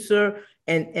producer,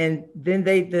 and then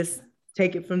they just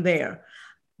take it from there.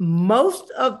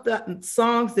 Most of the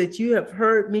songs that you have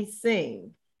heard me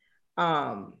sing,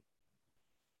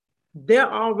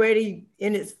 they're already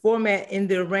in its format, in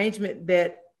the arrangement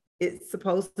that it's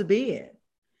supposed to be in.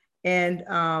 And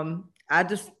I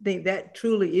just think that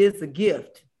truly is a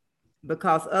gift,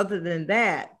 because other than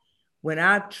that, when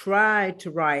I try to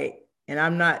write and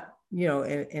I'm not,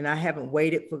 and I haven't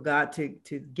waited for God to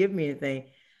give me anything,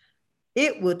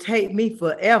 it will take me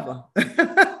forever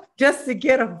just to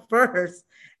get a verse.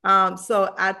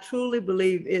 So I truly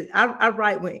believe it. I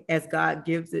write as God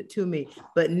gives it to me.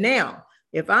 But now,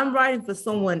 if I'm writing for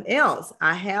someone else,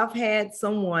 I have had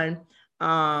someone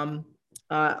over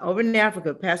in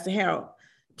Africa, Pastor Harold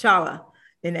Chala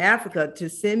in Africa, to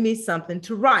send me something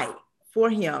to write for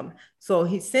him. So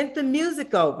he sent the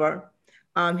music over.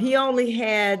 He only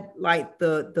had like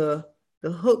the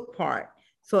hook part.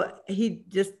 So he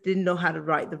just didn't know how to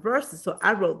write the verses. So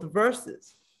I wrote the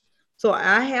verses. So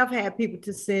I have had people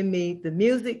to send me the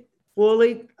music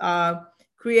fully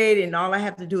created, and all I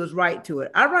have to do is write to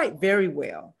it. I write very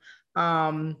well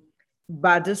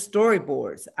by just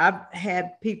storyboards. I've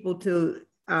had people to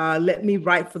let me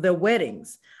write for their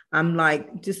weddings. I'm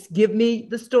like, just give me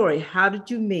the story. How did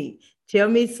you meet? Tell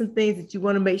me some things that you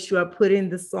want to make sure I put in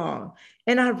the song.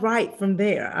 And I write from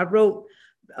there. I wrote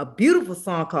a beautiful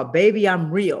song called Baby,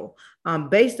 I'm Real,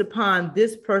 based upon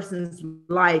this person's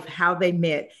life, how they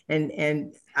met.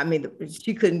 And I mean,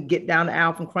 she couldn't get down the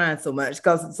aisle from crying so much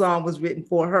because the song was written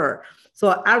for her. So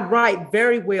I write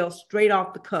very well straight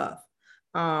off the cuff,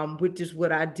 which is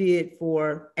what I did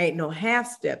for Ain't No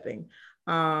Half Stepping.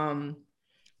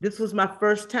 This was my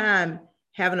first time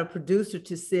having a producer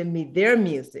to send me their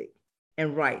music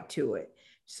and write to it.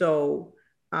 So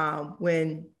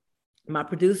when my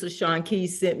producer, Sean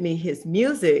Keys, sent me his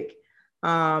music,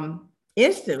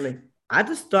 instantly, I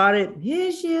just started,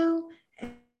 here's you,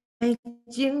 ain't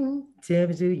you, tell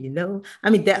me, do you know?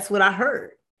 I mean, that's what I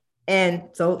heard. And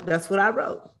so that's what I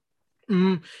wrote.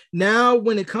 Now,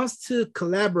 when it comes to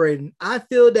collaborating, I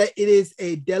feel that it is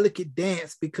a delicate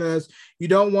dance because you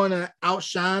don't want to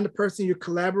outshine the person you're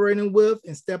collaborating with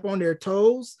and step on their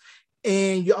toes.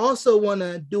 And you also want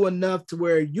to do enough to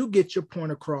where you get your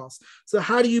point across. So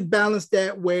how do you balance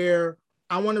that where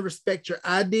I want to respect your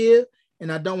idea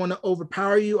and I don't want to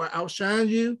overpower you or outshine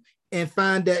you, and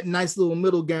find that nice little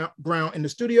middle ground in the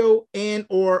studio and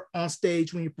or on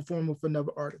stage when you perform with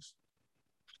another artist?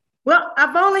 Well,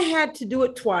 I've only had to do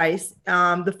it twice.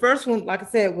 The first one, like I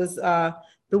said, was the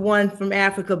one from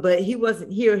Africa, but he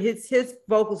wasn't here. His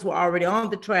vocals were already on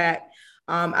the track.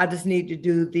 I just need to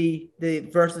do the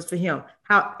verses for him.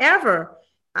 However,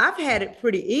 I've had it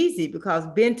pretty easy because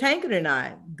Ben Tankard and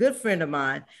I, good friend of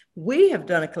mine, we have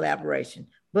done a collaboration.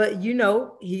 But you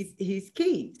know, he's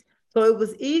Keys, so it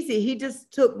was easy. He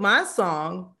just took my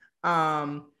song,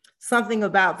 Something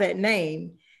About That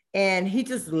Name, and he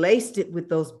just laced it with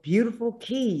those beautiful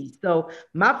keys. So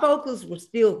my vocals were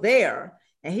still there,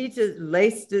 and he just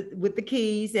laced it with the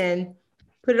keys and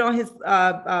put it on his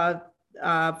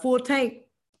Full Tank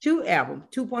 2 album,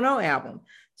 2.0 album.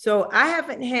 So I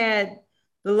haven't had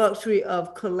the luxury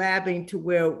of collabing to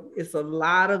where it's a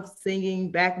lot of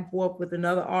singing back and forth with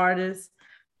another artist.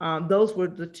 Those were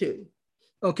the two.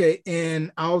 Okay,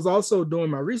 and I was also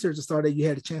doing my research and saw that you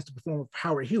had a chance to perform with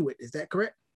Howard Hewitt. Is that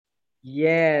correct?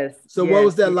 Yes. So yes, what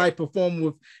was that like performing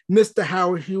with Mr.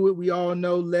 Howard Hewitt? We all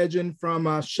know, legend from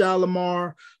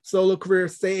Shalimar, solo career,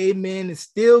 Say Amen, is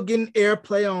still getting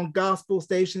airplay on gospel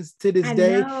stations to this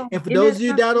day. And for those of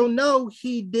you that don't know,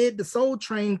 he did the Soul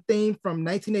Train theme from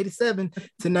 1987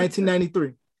 to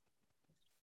 1993.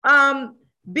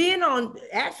 Being on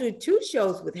actually 2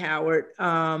 shows with Howard,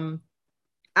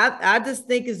 I just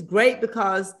think it's great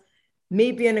because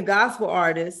me being a gospel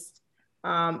artist,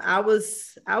 I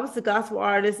was a gospel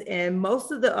artist, and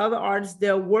most of the other artists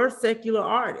there were secular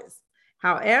artists.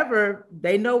 However,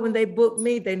 they know when they book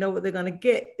me, they know what they're going to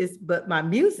get. But my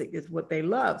music is what they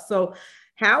love. So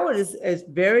Howard is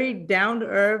very down to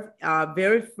earth,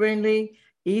 very friendly,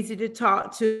 easy to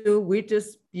talk to. We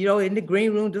just, in the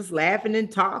green room, just laughing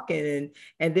and talking.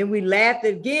 And then we laughed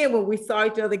again when we saw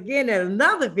each other again at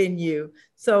another venue.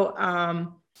 So,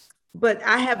 but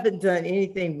I haven't done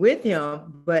anything with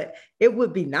him, but it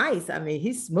would be nice. I mean,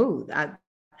 he's smooth.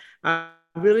 I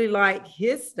really like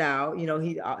his style.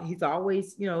 He's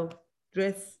always,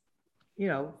 dressed,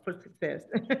 for success,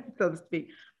 so to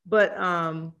speak. But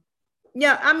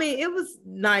yeah, I mean, it was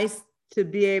nice to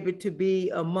be able to be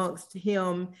amongst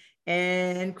him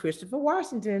and Christopher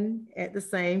Washington at the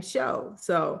same show.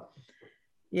 So,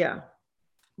 yeah.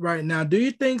 Right. Now, do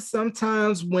you think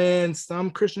sometimes when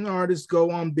some Christian artists go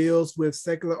on bills with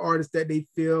secular artists that they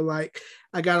feel like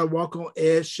I got to walk on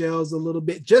eggshells a little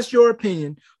bit? Just your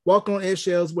opinion, walk on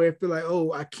eggshells where I feel like,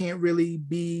 oh, I can't really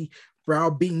be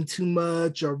browbeaten too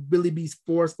much or really be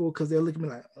forceful because they're looking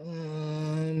at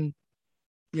me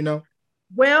like,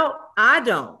 Well, I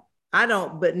don't.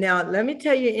 But now let me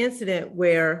tell you an incident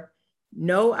where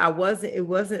no, I wasn't. It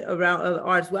wasn't around other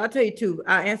artists. Well, I'll tell you too.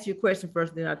 I'll answer your question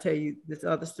first, then I'll tell you this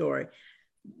other story.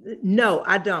 No,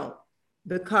 I don't,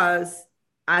 because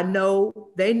I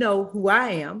know they know who I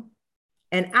am,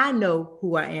 and I know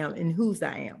who I am and whose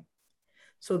I am.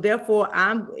 So therefore,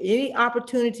 any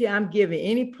opportunity I'm given,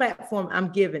 any platform I'm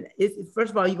given,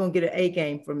 first of all, you're gonna get an A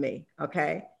game from me,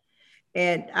 okay?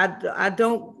 And I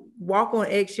don't walk on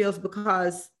eggshells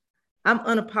because I'm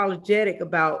unapologetic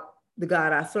about the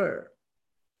God I serve.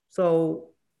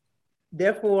 So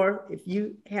therefore, if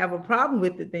you have a problem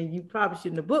with it, then you probably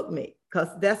shouldn't have booked me, because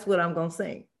that's what I'm going to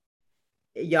sing.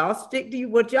 Y'all stick to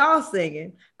what y'all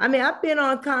singing. I mean, I've been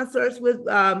on concerts with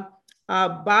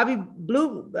Bobby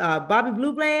Blue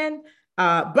Bland,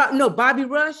 Bobby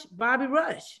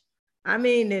Rush. I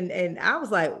mean, and I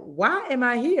was like, why am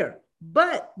I here?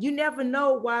 But you never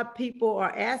know why people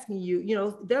are asking you. You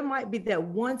know, there might be that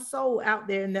one soul out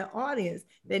there in the audience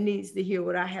that needs to hear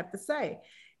what I have to say.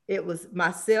 It was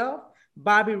myself,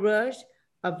 Bobby Rush,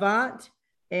 Avant,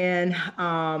 and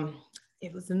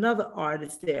it was another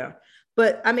artist there.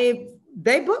 But I mean,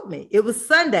 they booked me. It was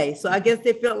Sunday, so I guess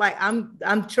they felt like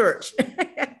I'm church.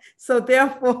 So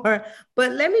therefore,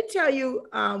 but let me tell you,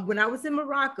 when I was in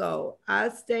Morocco, I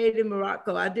stayed in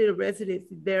Morocco. I did a residency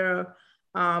there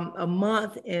a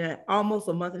month and almost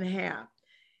a month and a half.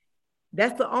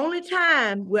 That's the only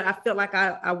time where I felt like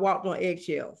I walked on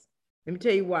eggshells. Let me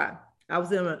tell you why. I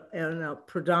was in a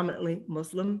predominantly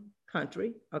Muslim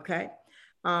country, okay?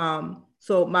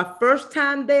 So my first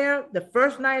time there, the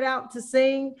first night out to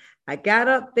sing, I got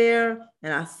up there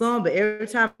and I sung, but every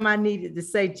time I needed to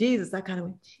say Jesus, I kind of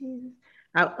went, Jesus,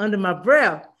 out under my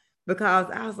breath, because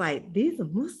I was like, these are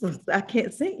Muslims, I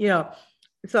can't sing, you know?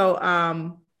 So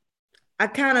I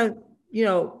kind of, you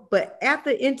know, but after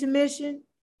intermission,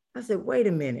 I said, wait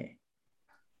a minute.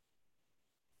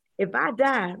 If I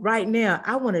die right now,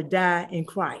 I want to die in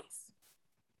Christ.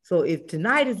 So if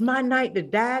tonight is my night to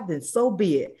die, then so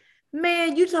be it.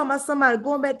 Man, you talking about somebody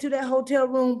going back to that hotel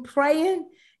room praying,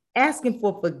 asking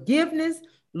for forgiveness.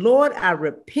 Lord, I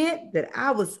repent that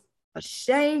I was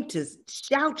ashamed to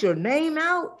shout your name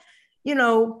out. You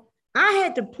know, I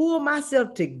had to pull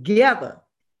myself together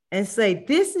and say,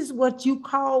 this is what you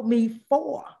called me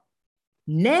for.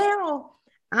 Now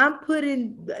I'm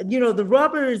putting, you know, the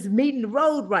rubber is meeting the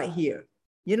road right here,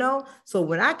 you know? So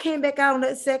when I came back out on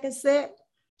that second set,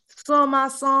 sung my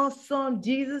song, sung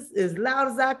Jesus as loud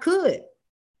as I could.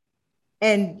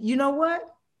 And you know what?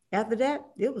 After that,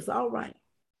 it was all right.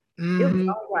 It was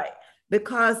all right.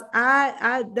 Because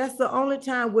I that's the only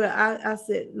time where I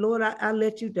said, Lord, I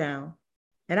let you down.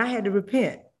 And I had to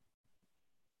repent.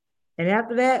 And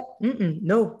after that,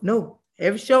 no.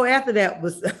 Every show after that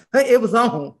was, it was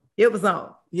on. It was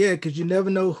on. Yeah, because you never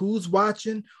know who's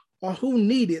watching or who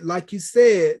need it. Like you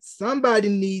said, somebody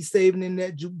needs saving in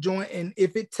that juke joint. And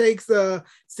if it takes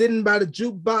sitting by the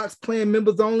jukebox playing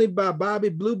Members Only by Bobby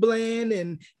Blue Bland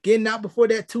and getting out before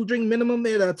that 2-drink minimum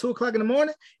at 2 o'clock in the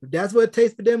morning, if that's what it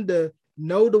takes for them to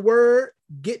know the word,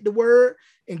 get the word,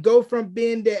 and go from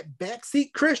being that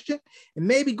backseat Christian and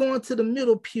maybe going to the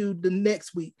middle pew the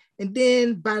next week. And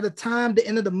then by the time the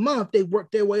end of the month, they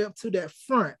work their way up to that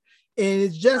front. And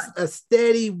it's just a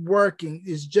steady working.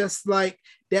 It's just like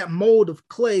that mold of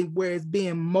clay where it's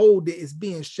being molded, it's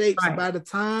being shaped. Right. So by the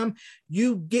time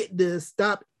you get to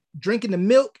stop drinking the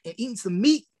milk and eating some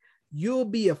meat, you'll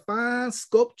be a fine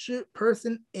sculptured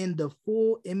person in the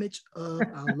full image of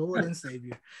our Lord and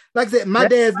Savior. Like I said, my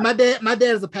dad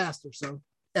is a pastor, so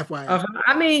FYI.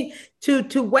 I mean,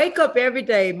 to wake up every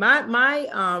day,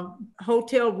 my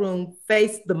hotel room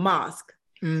faced the mosque.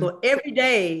 So every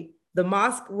day the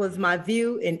mosque was my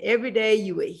view, and every day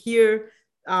you would hear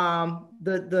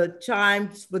the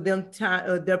chimes for them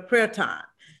time, their prayer time.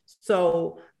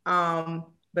 So,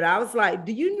 but I was like,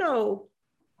 do you know?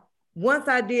 Once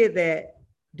I did that,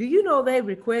 do you know they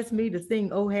request me to sing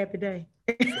 "Oh Happy Day"?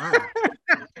 Wow.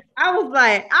 I was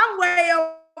like, I'm way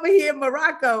over here in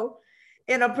Morocco,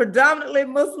 in a predominantly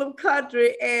Muslim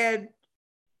country, and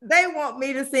they want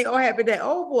me to sing "Oh Happy Day."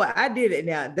 Oh boy, I did it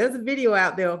now. There's a video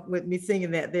out there with me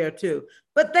singing that there too.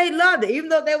 But they loved it, even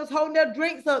though they was holding their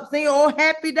drinks up, singing "Oh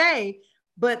Happy Day."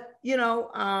 But you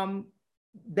know,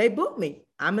 they booked me.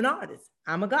 I'm an artist.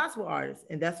 I'm a gospel artist,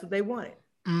 and that's what they wanted.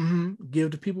 Give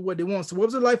the people what they want. So what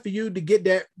was it like for you to get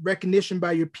that recognition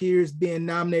by your peers being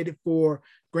nominated for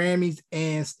Grammys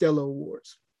and Stellar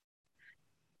Awards?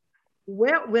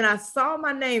 Well, when I saw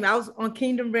my name, I was on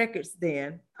Kingdom Records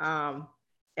then. And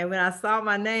when I saw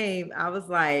my name, I was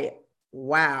like,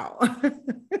 wow.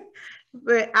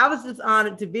 But I was just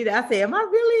honored to be there. I said, am I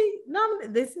really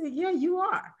nominated? They said, yeah, you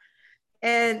are.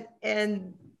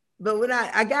 But when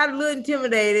I got a little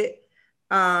intimidated,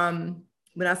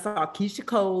 when I saw Keisha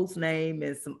Cole's name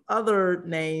and some other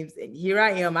names, and here I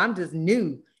am, I'm just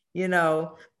new, you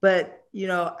know, but, you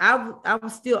know, I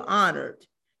was still honored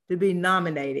to be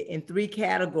nominated in 3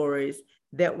 categories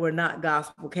that were not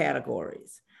gospel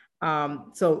categories.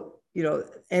 So, you know,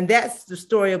 and that's the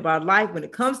story of our life when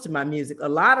it comes to my music. A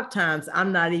lot of times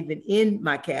I'm not even in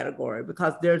my category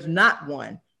because there's not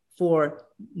one for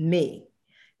me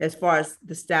as far as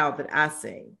the style that I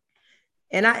sing.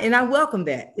 And I welcome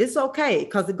that. It's okay,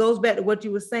 because it goes back to what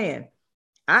you were saying.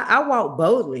 I walk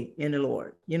boldly in the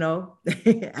Lord, you know.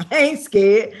 I ain't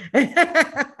scared.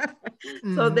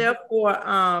 So therefore,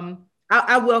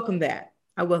 I welcome that.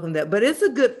 I welcome that. But it's a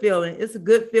good feeling. It's a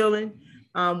good feeling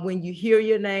when you hear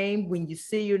your name, when you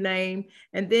see your name,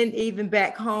 and then even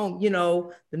back home,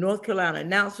 the North Carolina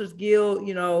Announcers Guild,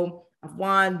 I've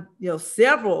won,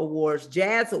 several awards,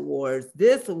 jazz awards,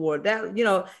 this award, that,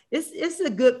 it's a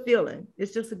good feeling.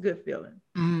 It's just a good feeling.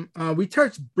 We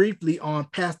touched briefly on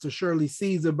Pastor Shirley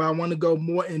Caesar, but I want to go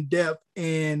more in depth.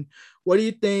 And what do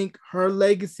you think her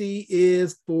legacy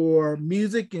is for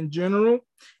music in general,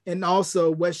 and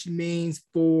also what she means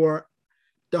for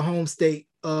the home state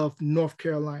of North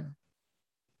Carolina?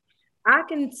 I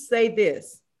can say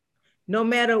this: no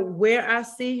matter where I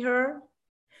see her,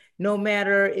 no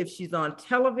matter if she's on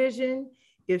television,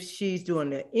 if she's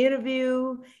doing an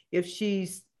interview, if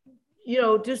she's,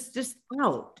 just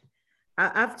out.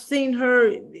 I've seen her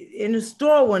in a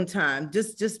store one time,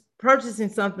 just purchasing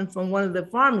something from one of the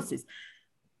pharmacies.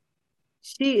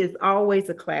 She is always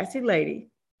a classy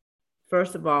lady,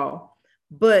 first of all,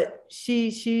 but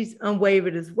she's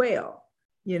unwavered as well.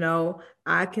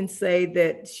 I can say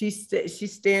that she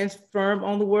stands firm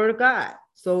on the word of God.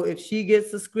 So if she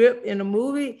gets a script in a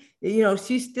movie,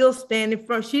 she's still standing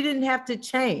firm. She didn't have to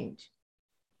change.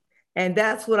 And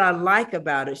that's what I like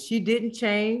about it. She didn't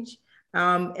change.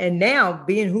 And now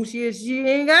being who she is, she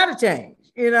ain't got to change,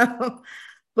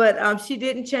 but she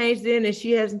didn't change then and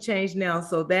she hasn't changed now.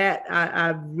 So that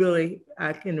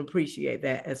I can appreciate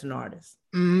that as an artist.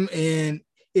 And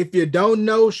if you don't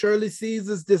know Shirley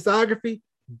Caesar's discography,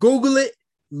 Google it,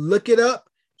 look it up,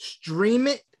 stream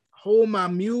it, Hold My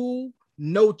Mule,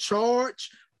 No Charge,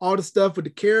 all the stuff with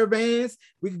the caravans.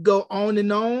 We could go on.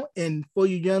 And for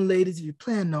you young ladies, if you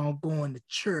plan on going to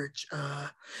church,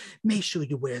 make sure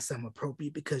you wear something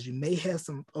appropriate, because you may have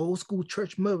some old school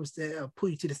church mothers that pull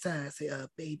you to the side and say,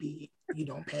 baby, you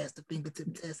don't pass the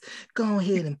fingertip test. Go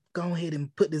ahead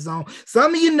and put this on.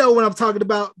 Some of you know what I'm talking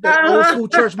about. The old school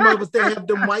church mothers that have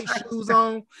them white shoes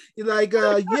on. You're like,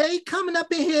 you ain't coming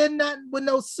up in here not with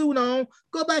no suit on.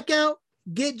 Go back out.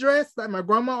 Get dressed. Like my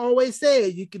grandma always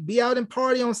said, you could be out and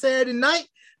party on Saturday night,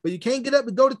 but you can't get up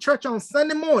and go to church on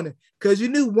Sunday morning, because you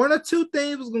knew one or two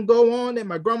things was going to go on at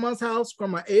my grandma's house.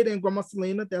 Grandma Ada and Grandma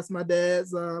Selena, that's my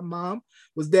dad's mom,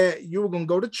 was that you were going to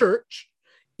go to church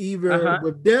either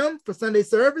with them for Sunday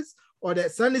service, or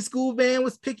that Sunday school van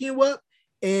was picking you up,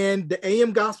 and the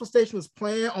AM gospel station was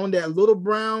playing on that little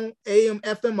brown AM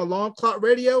FM alarm clock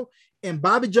radio, and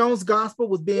Bobby Jones gospel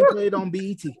was being played on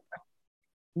BET.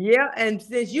 Yeah, and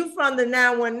since you from the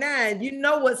 919, you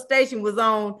know what station was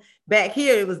on back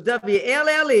here. It was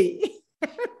WLLE.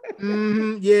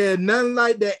 Yeah, nothing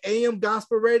like that AM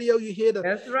gospel radio. You hear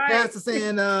the pastor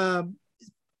saying,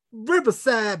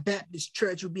 Riverside Baptist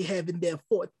Church will be having their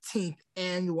 14th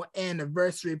annual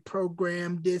anniversary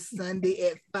program this Sunday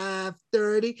at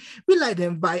 5:30. We like to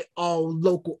invite all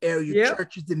local area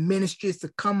churches and ministries to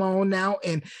come on now,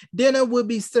 and dinner will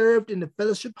be served in the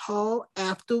fellowship hall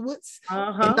afterwards.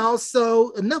 And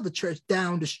also another church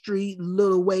down the street,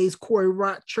 Little Ways Quarry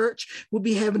Rock Church, will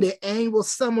be having their annual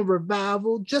summer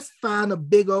revival. Just find a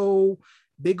big old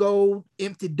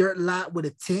empty dirt lot with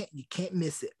a tent. You can't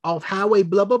miss it. Off Highway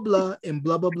blah blah blah in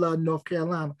blah blah blah, North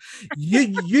Carolina.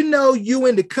 You know you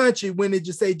in the country when they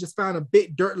just find a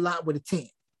big dirt lot with a tent.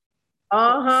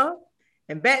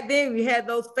 And back then we had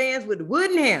those fans with the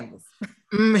wooden handles.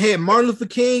 Had Martin Luther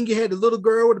King. You had the little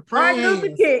girl with the praying hands. Martin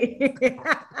Luther King.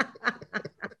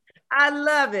 I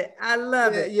love it.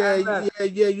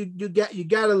 You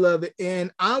gotta love it.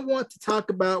 And I want to talk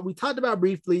about, we talked about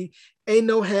briefly, Ain't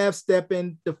No Half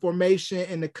Stepping, the formation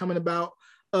and the coming about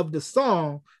of the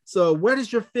song. So what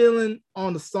is your feeling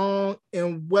on the song,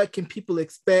 and what can people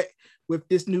expect with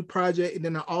this new project? And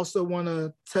then I also want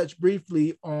to touch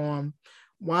briefly on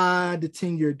why the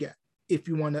 10-year gap, if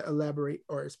you want to elaborate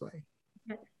or explain.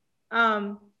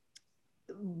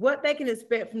 What they can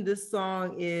expect from this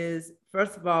song is,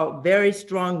 first of all, very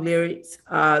strong lyrics.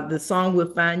 The song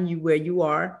will find you where you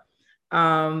are.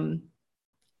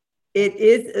 It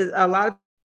is a lot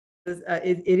of,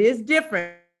 it is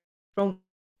different from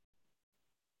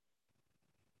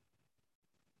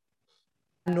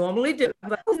what I normally do.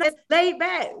 Let's lay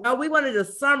back. We wanted a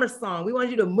summer song. We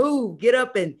wanted you to move, get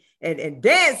up and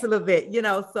dance a little bit,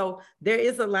 so there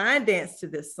is a line dance to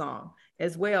this song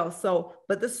as well. So,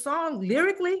 but the song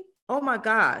lyrically, oh my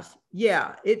gosh,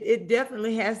 yeah, it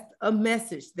definitely has a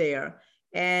message there,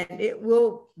 and it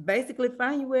will basically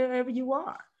find you wherever you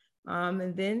are,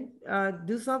 and then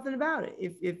do something about it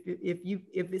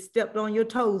if it stepped on your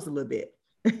toes a little bit.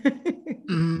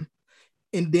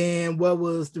 And then what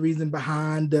was the reason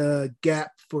behind the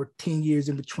gap for 10 years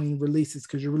in between releases?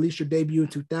 Because you released your debut in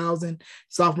 2000,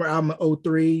 sophomore album in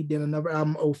 2003, then another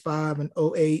album in 2005 and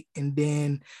 2008, and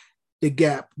then the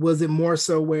gap. Was it more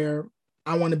so where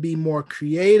I want to be more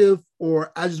creative,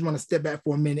 or I just want to step back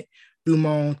for a minute, do my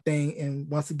own thing. And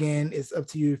once again, it's up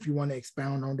to you if you want to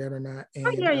expound on that or not. Oh,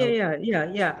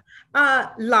 And yeah.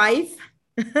 Life,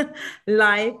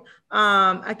 life.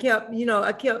 I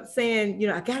kept saying,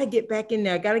 I got to get back in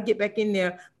there. I got to get back in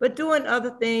there, but doing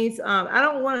other things. I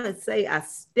don't want to say I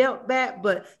stepped back,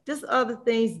 but just other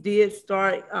things did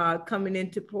start coming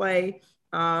into play.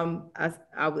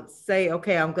 I would say,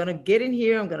 okay, I'm going to get in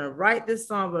here. I'm going to write this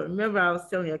song. But remember, I was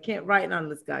telling you, I can't write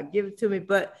unless God give it to me.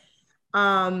 But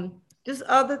just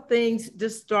other things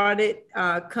just started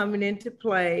coming into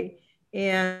play.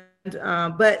 And,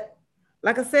 but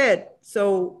like I said,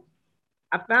 so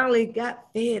I finally got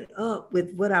fed up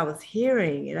with what I was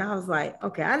hearing. And I was like,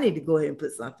 okay, I need to go ahead and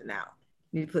put something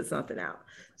out.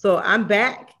 So I'm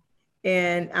back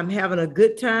and I'm having a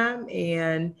good time.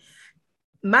 And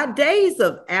my days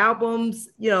of albums,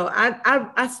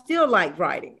 I still like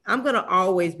writing. I'm going to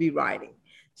always be writing.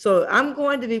 So I'm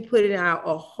going to be putting out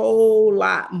a whole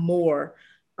lot more.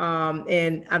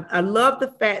 And I love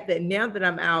the fact that now that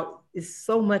I'm out, it's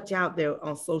so much out there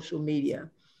on social media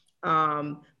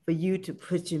for you to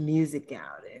put your music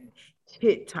out and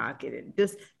TikTok it and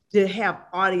just to have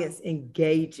audience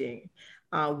engaging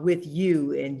with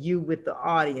you and you with the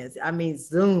audience. I mean,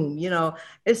 Zoom,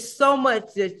 it's so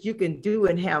much that you can do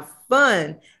and have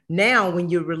fun now when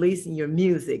you're releasing your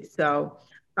music. So,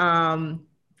 so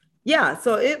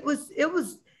it was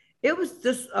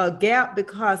just a gap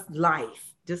because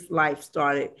life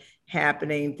started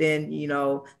happening. Then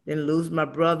lose my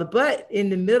brother. But in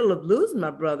the middle of losing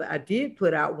my brother, I did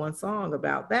put out one song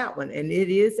about that one, and it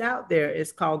is out there.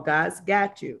 It's called God's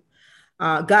Got You.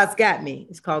 God's Got Me.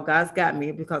 It's called God's Got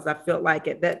Me because I felt like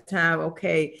at that time,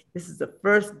 okay, this is the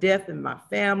first death in my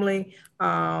family.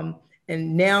 And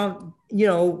now,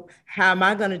 how am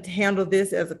I going to handle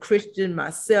this as a Christian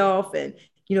myself? And,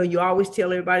 you always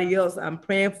tell everybody else, I'm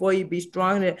praying for you, be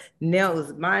strong. And now it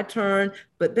was my turn.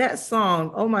 But that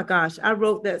song, oh my gosh, I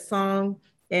wrote that song.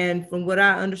 And from what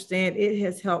I understand, it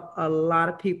has helped a lot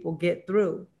of people get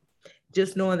through.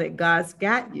 Just knowing that God's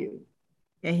got you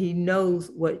and he knows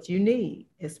what you need,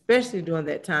 especially during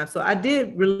that time. So I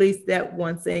did release that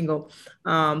one single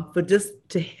for just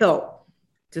to help.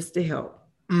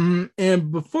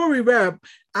 And before we wrap,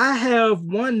 I have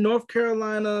one North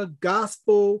Carolina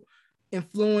gospel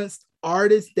influenced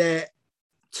artist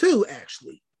two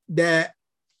actually, that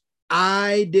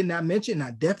I did not mention.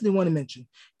 I definitely want to mention.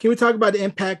 Can we talk about the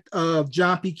impact of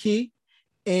John P. Key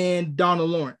and Donald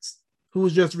Lawrence, who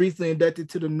was just recently inducted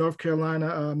to the North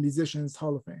Carolina Musicians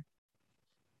Hall of Fame?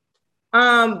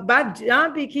 By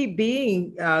John P. Key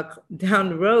being down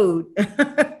the road,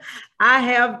 I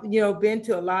have, been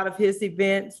to a lot of his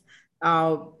events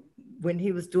when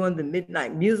he was doing the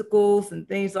midnight musicals and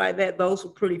things like that. Those were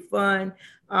pretty fun.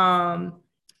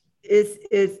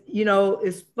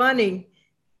 It's funny.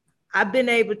 I've been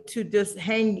able to just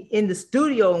hang in the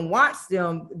studio and watch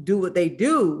them do what they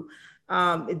do.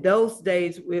 In those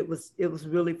days, it was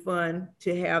really fun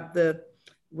to have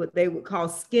what they would call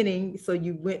skinning. So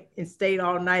you went and stayed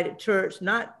all night at church,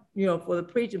 not, for the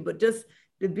preaching, but just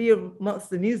to be amongst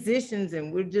the musicians,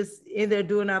 and we're just in there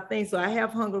doing our thing. So I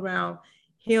have hung around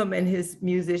him and his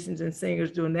musicians and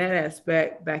singers doing that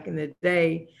aspect back in the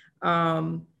day.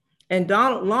 And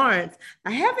Donald Lawrence, I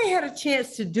haven't had a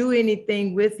chance to do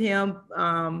anything with him,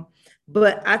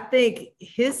 but I think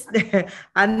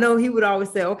I know he would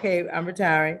always say, okay, I'm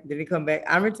retiring. Then he come back,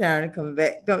 I'm retiring, coming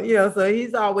back. So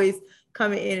he's always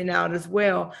coming in and out as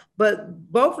well.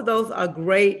 But both of those are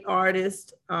great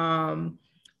artists. Donald,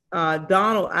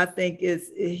 I think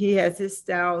he has his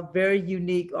style, very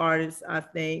unique artist, I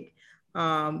think.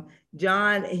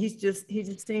 John, he just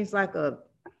seems like I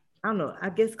don't know, I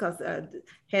guess because I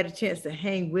had a chance to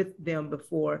hang with them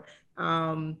before.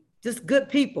 Just good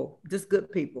people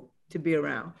to be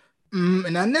around.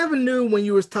 And I never knew when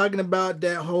you was talking about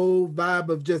that whole vibe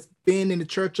of just being in the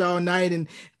church all night and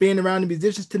being around the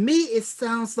musicians. To me, it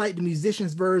sounds like the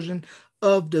musicians' version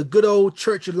of the good old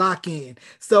church lock-in.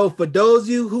 So for those of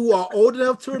you who are old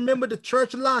enough to remember the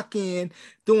church lock-in,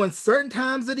 during certain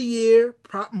times of the year,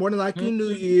 more than likely New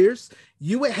Year's,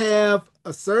 you would have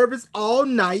a service all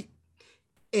night,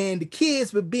 and the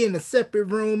kids would be in a separate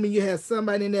room, and you have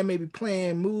somebody in there maybe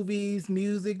playing movies,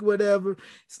 music, whatever,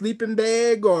 sleeping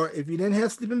bag, or if you didn't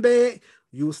have sleeping bag,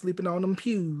 you were sleeping on them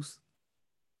pews.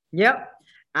 Yep.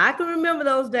 I can remember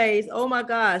those days. Oh my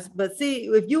gosh. But see,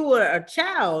 if you were a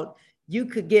child, you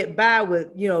could get by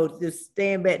with, just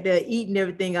staying back there, eating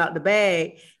everything out the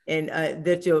bag, and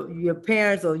that your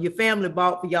parents or your family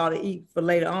bought for y'all to eat for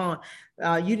later on.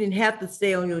 You didn't have to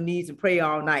stay on your knees and pray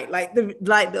all night like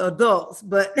the adults,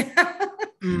 but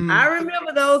I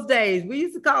remember those days. We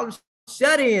used to call them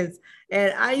shut-ins.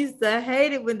 And I used to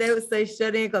hate it when they would say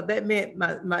shut in because that meant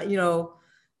my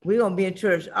we're gonna be in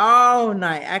church all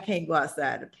night. I can't go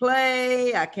outside to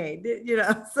play. I can't,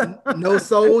 So. No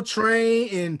Soul Train,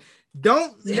 and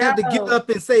don't have to get up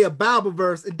and say a Bible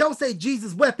verse, and don't say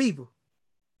Jesus wept evil.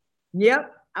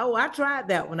 Yep. Oh, I tried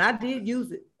that one. I did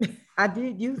use it. I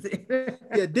did use it.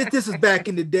 Yeah, this was back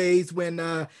in the days when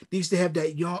they used to have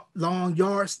that long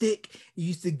yardstick. You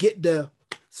used to get the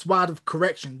SWOT of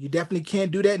correction. You definitely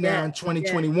can't do that now in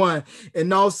 2021. Yeah.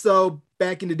 And also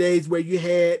back in the days where you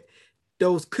had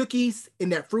those cookies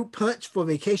and that fruit punch for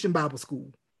Vacation Bible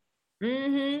School.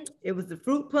 Mm-hmm. It was the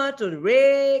fruit punch or the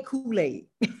red Kool-Aid.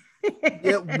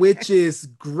 Yeah, which is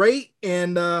great.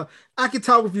 And I could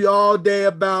talk with you all day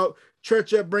about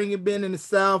church upbringing being in the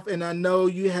South, and I know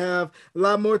you have a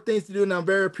lot more things to do, and I'm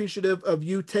very appreciative of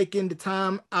you taking the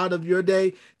time out of your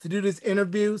day to do this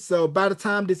interview. So by the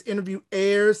time this interview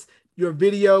airs, your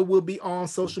video will be on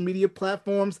social media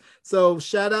platforms. So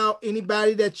shout out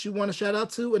anybody that you want to shout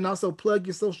out to, and also plug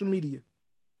your social media.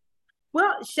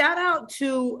 Well, shout out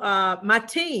to my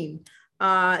team,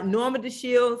 Norma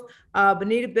DeShields,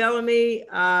 Benita Bellamy,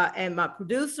 and my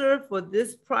producer for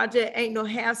this project, Ain't No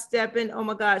Half Stepping. Oh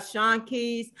my God, Sean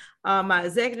Keys, my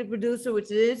executive producer,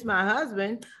 which is my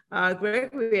husband,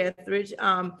 Gregory Etheridge,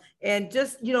 and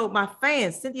just, my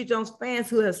fans, Cynthia Jones fans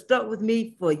who have stuck with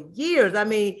me for years. I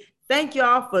mean, thank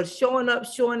y'all for showing up,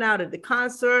 showing out at the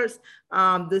concerts.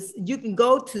 You can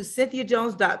go to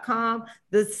CynthiaJones.com.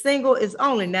 The single is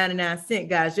only 99 cents,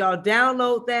 guys. Y'all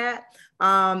download that.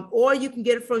 Or you can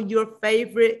get it from your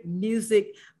favorite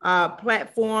music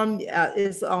platform.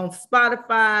 It's on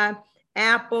Spotify,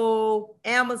 Apple,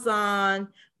 Amazon,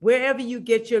 wherever you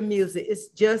get your music. It's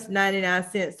just 99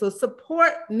 cents. So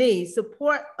support me,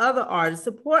 support other artists,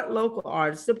 support local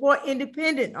artists, support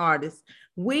independent artists.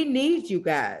 We need you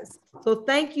guys. So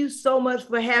thank you so much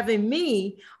for having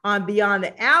me on Beyond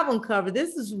the Album Cover.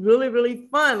 This is really, really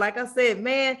fun. Like I said,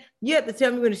 man, you have to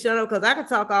tell me when to shut up because I can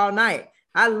talk all night.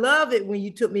 I love it when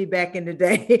you took me back in the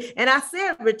day. And I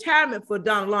said retirement for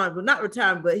Donald Lawrence, but not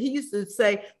retirement, but he used to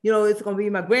say, it's going to be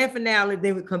my grand finale,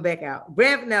 then we come back out.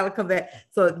 Grand finale, come back.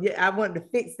 So yeah, I wanted to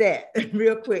fix that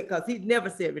real quick because he never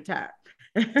said retire.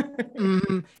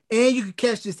 Mm-hmm. And you can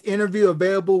catch this interview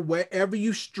available wherever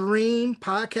you stream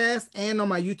podcasts and on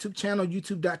my YouTube channel,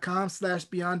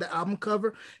 youtube.com/Beyond the Album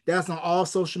Cover. That's on all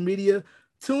social media.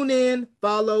 Tune in,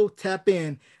 follow, tap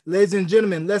in. Ladies and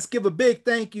gentlemen, let's give a big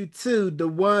thank you to the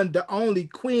one, the only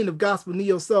queen of gospel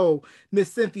neo soul,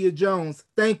 Miss Cynthia Jones.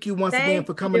 Thank you once again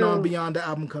for coming on Beyond the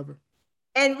Album Cover.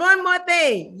 And one more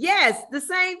thing. Yes, the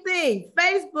same thing.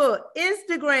 Facebook,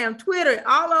 Instagram, Twitter,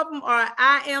 all of them are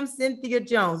I Am Cynthia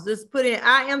Jones. Just put in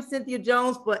I Am Cynthia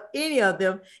Jones for any of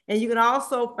them. And you can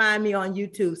also find me on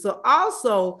YouTube. So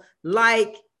also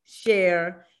like,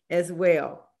 share as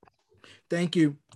well. Thank you.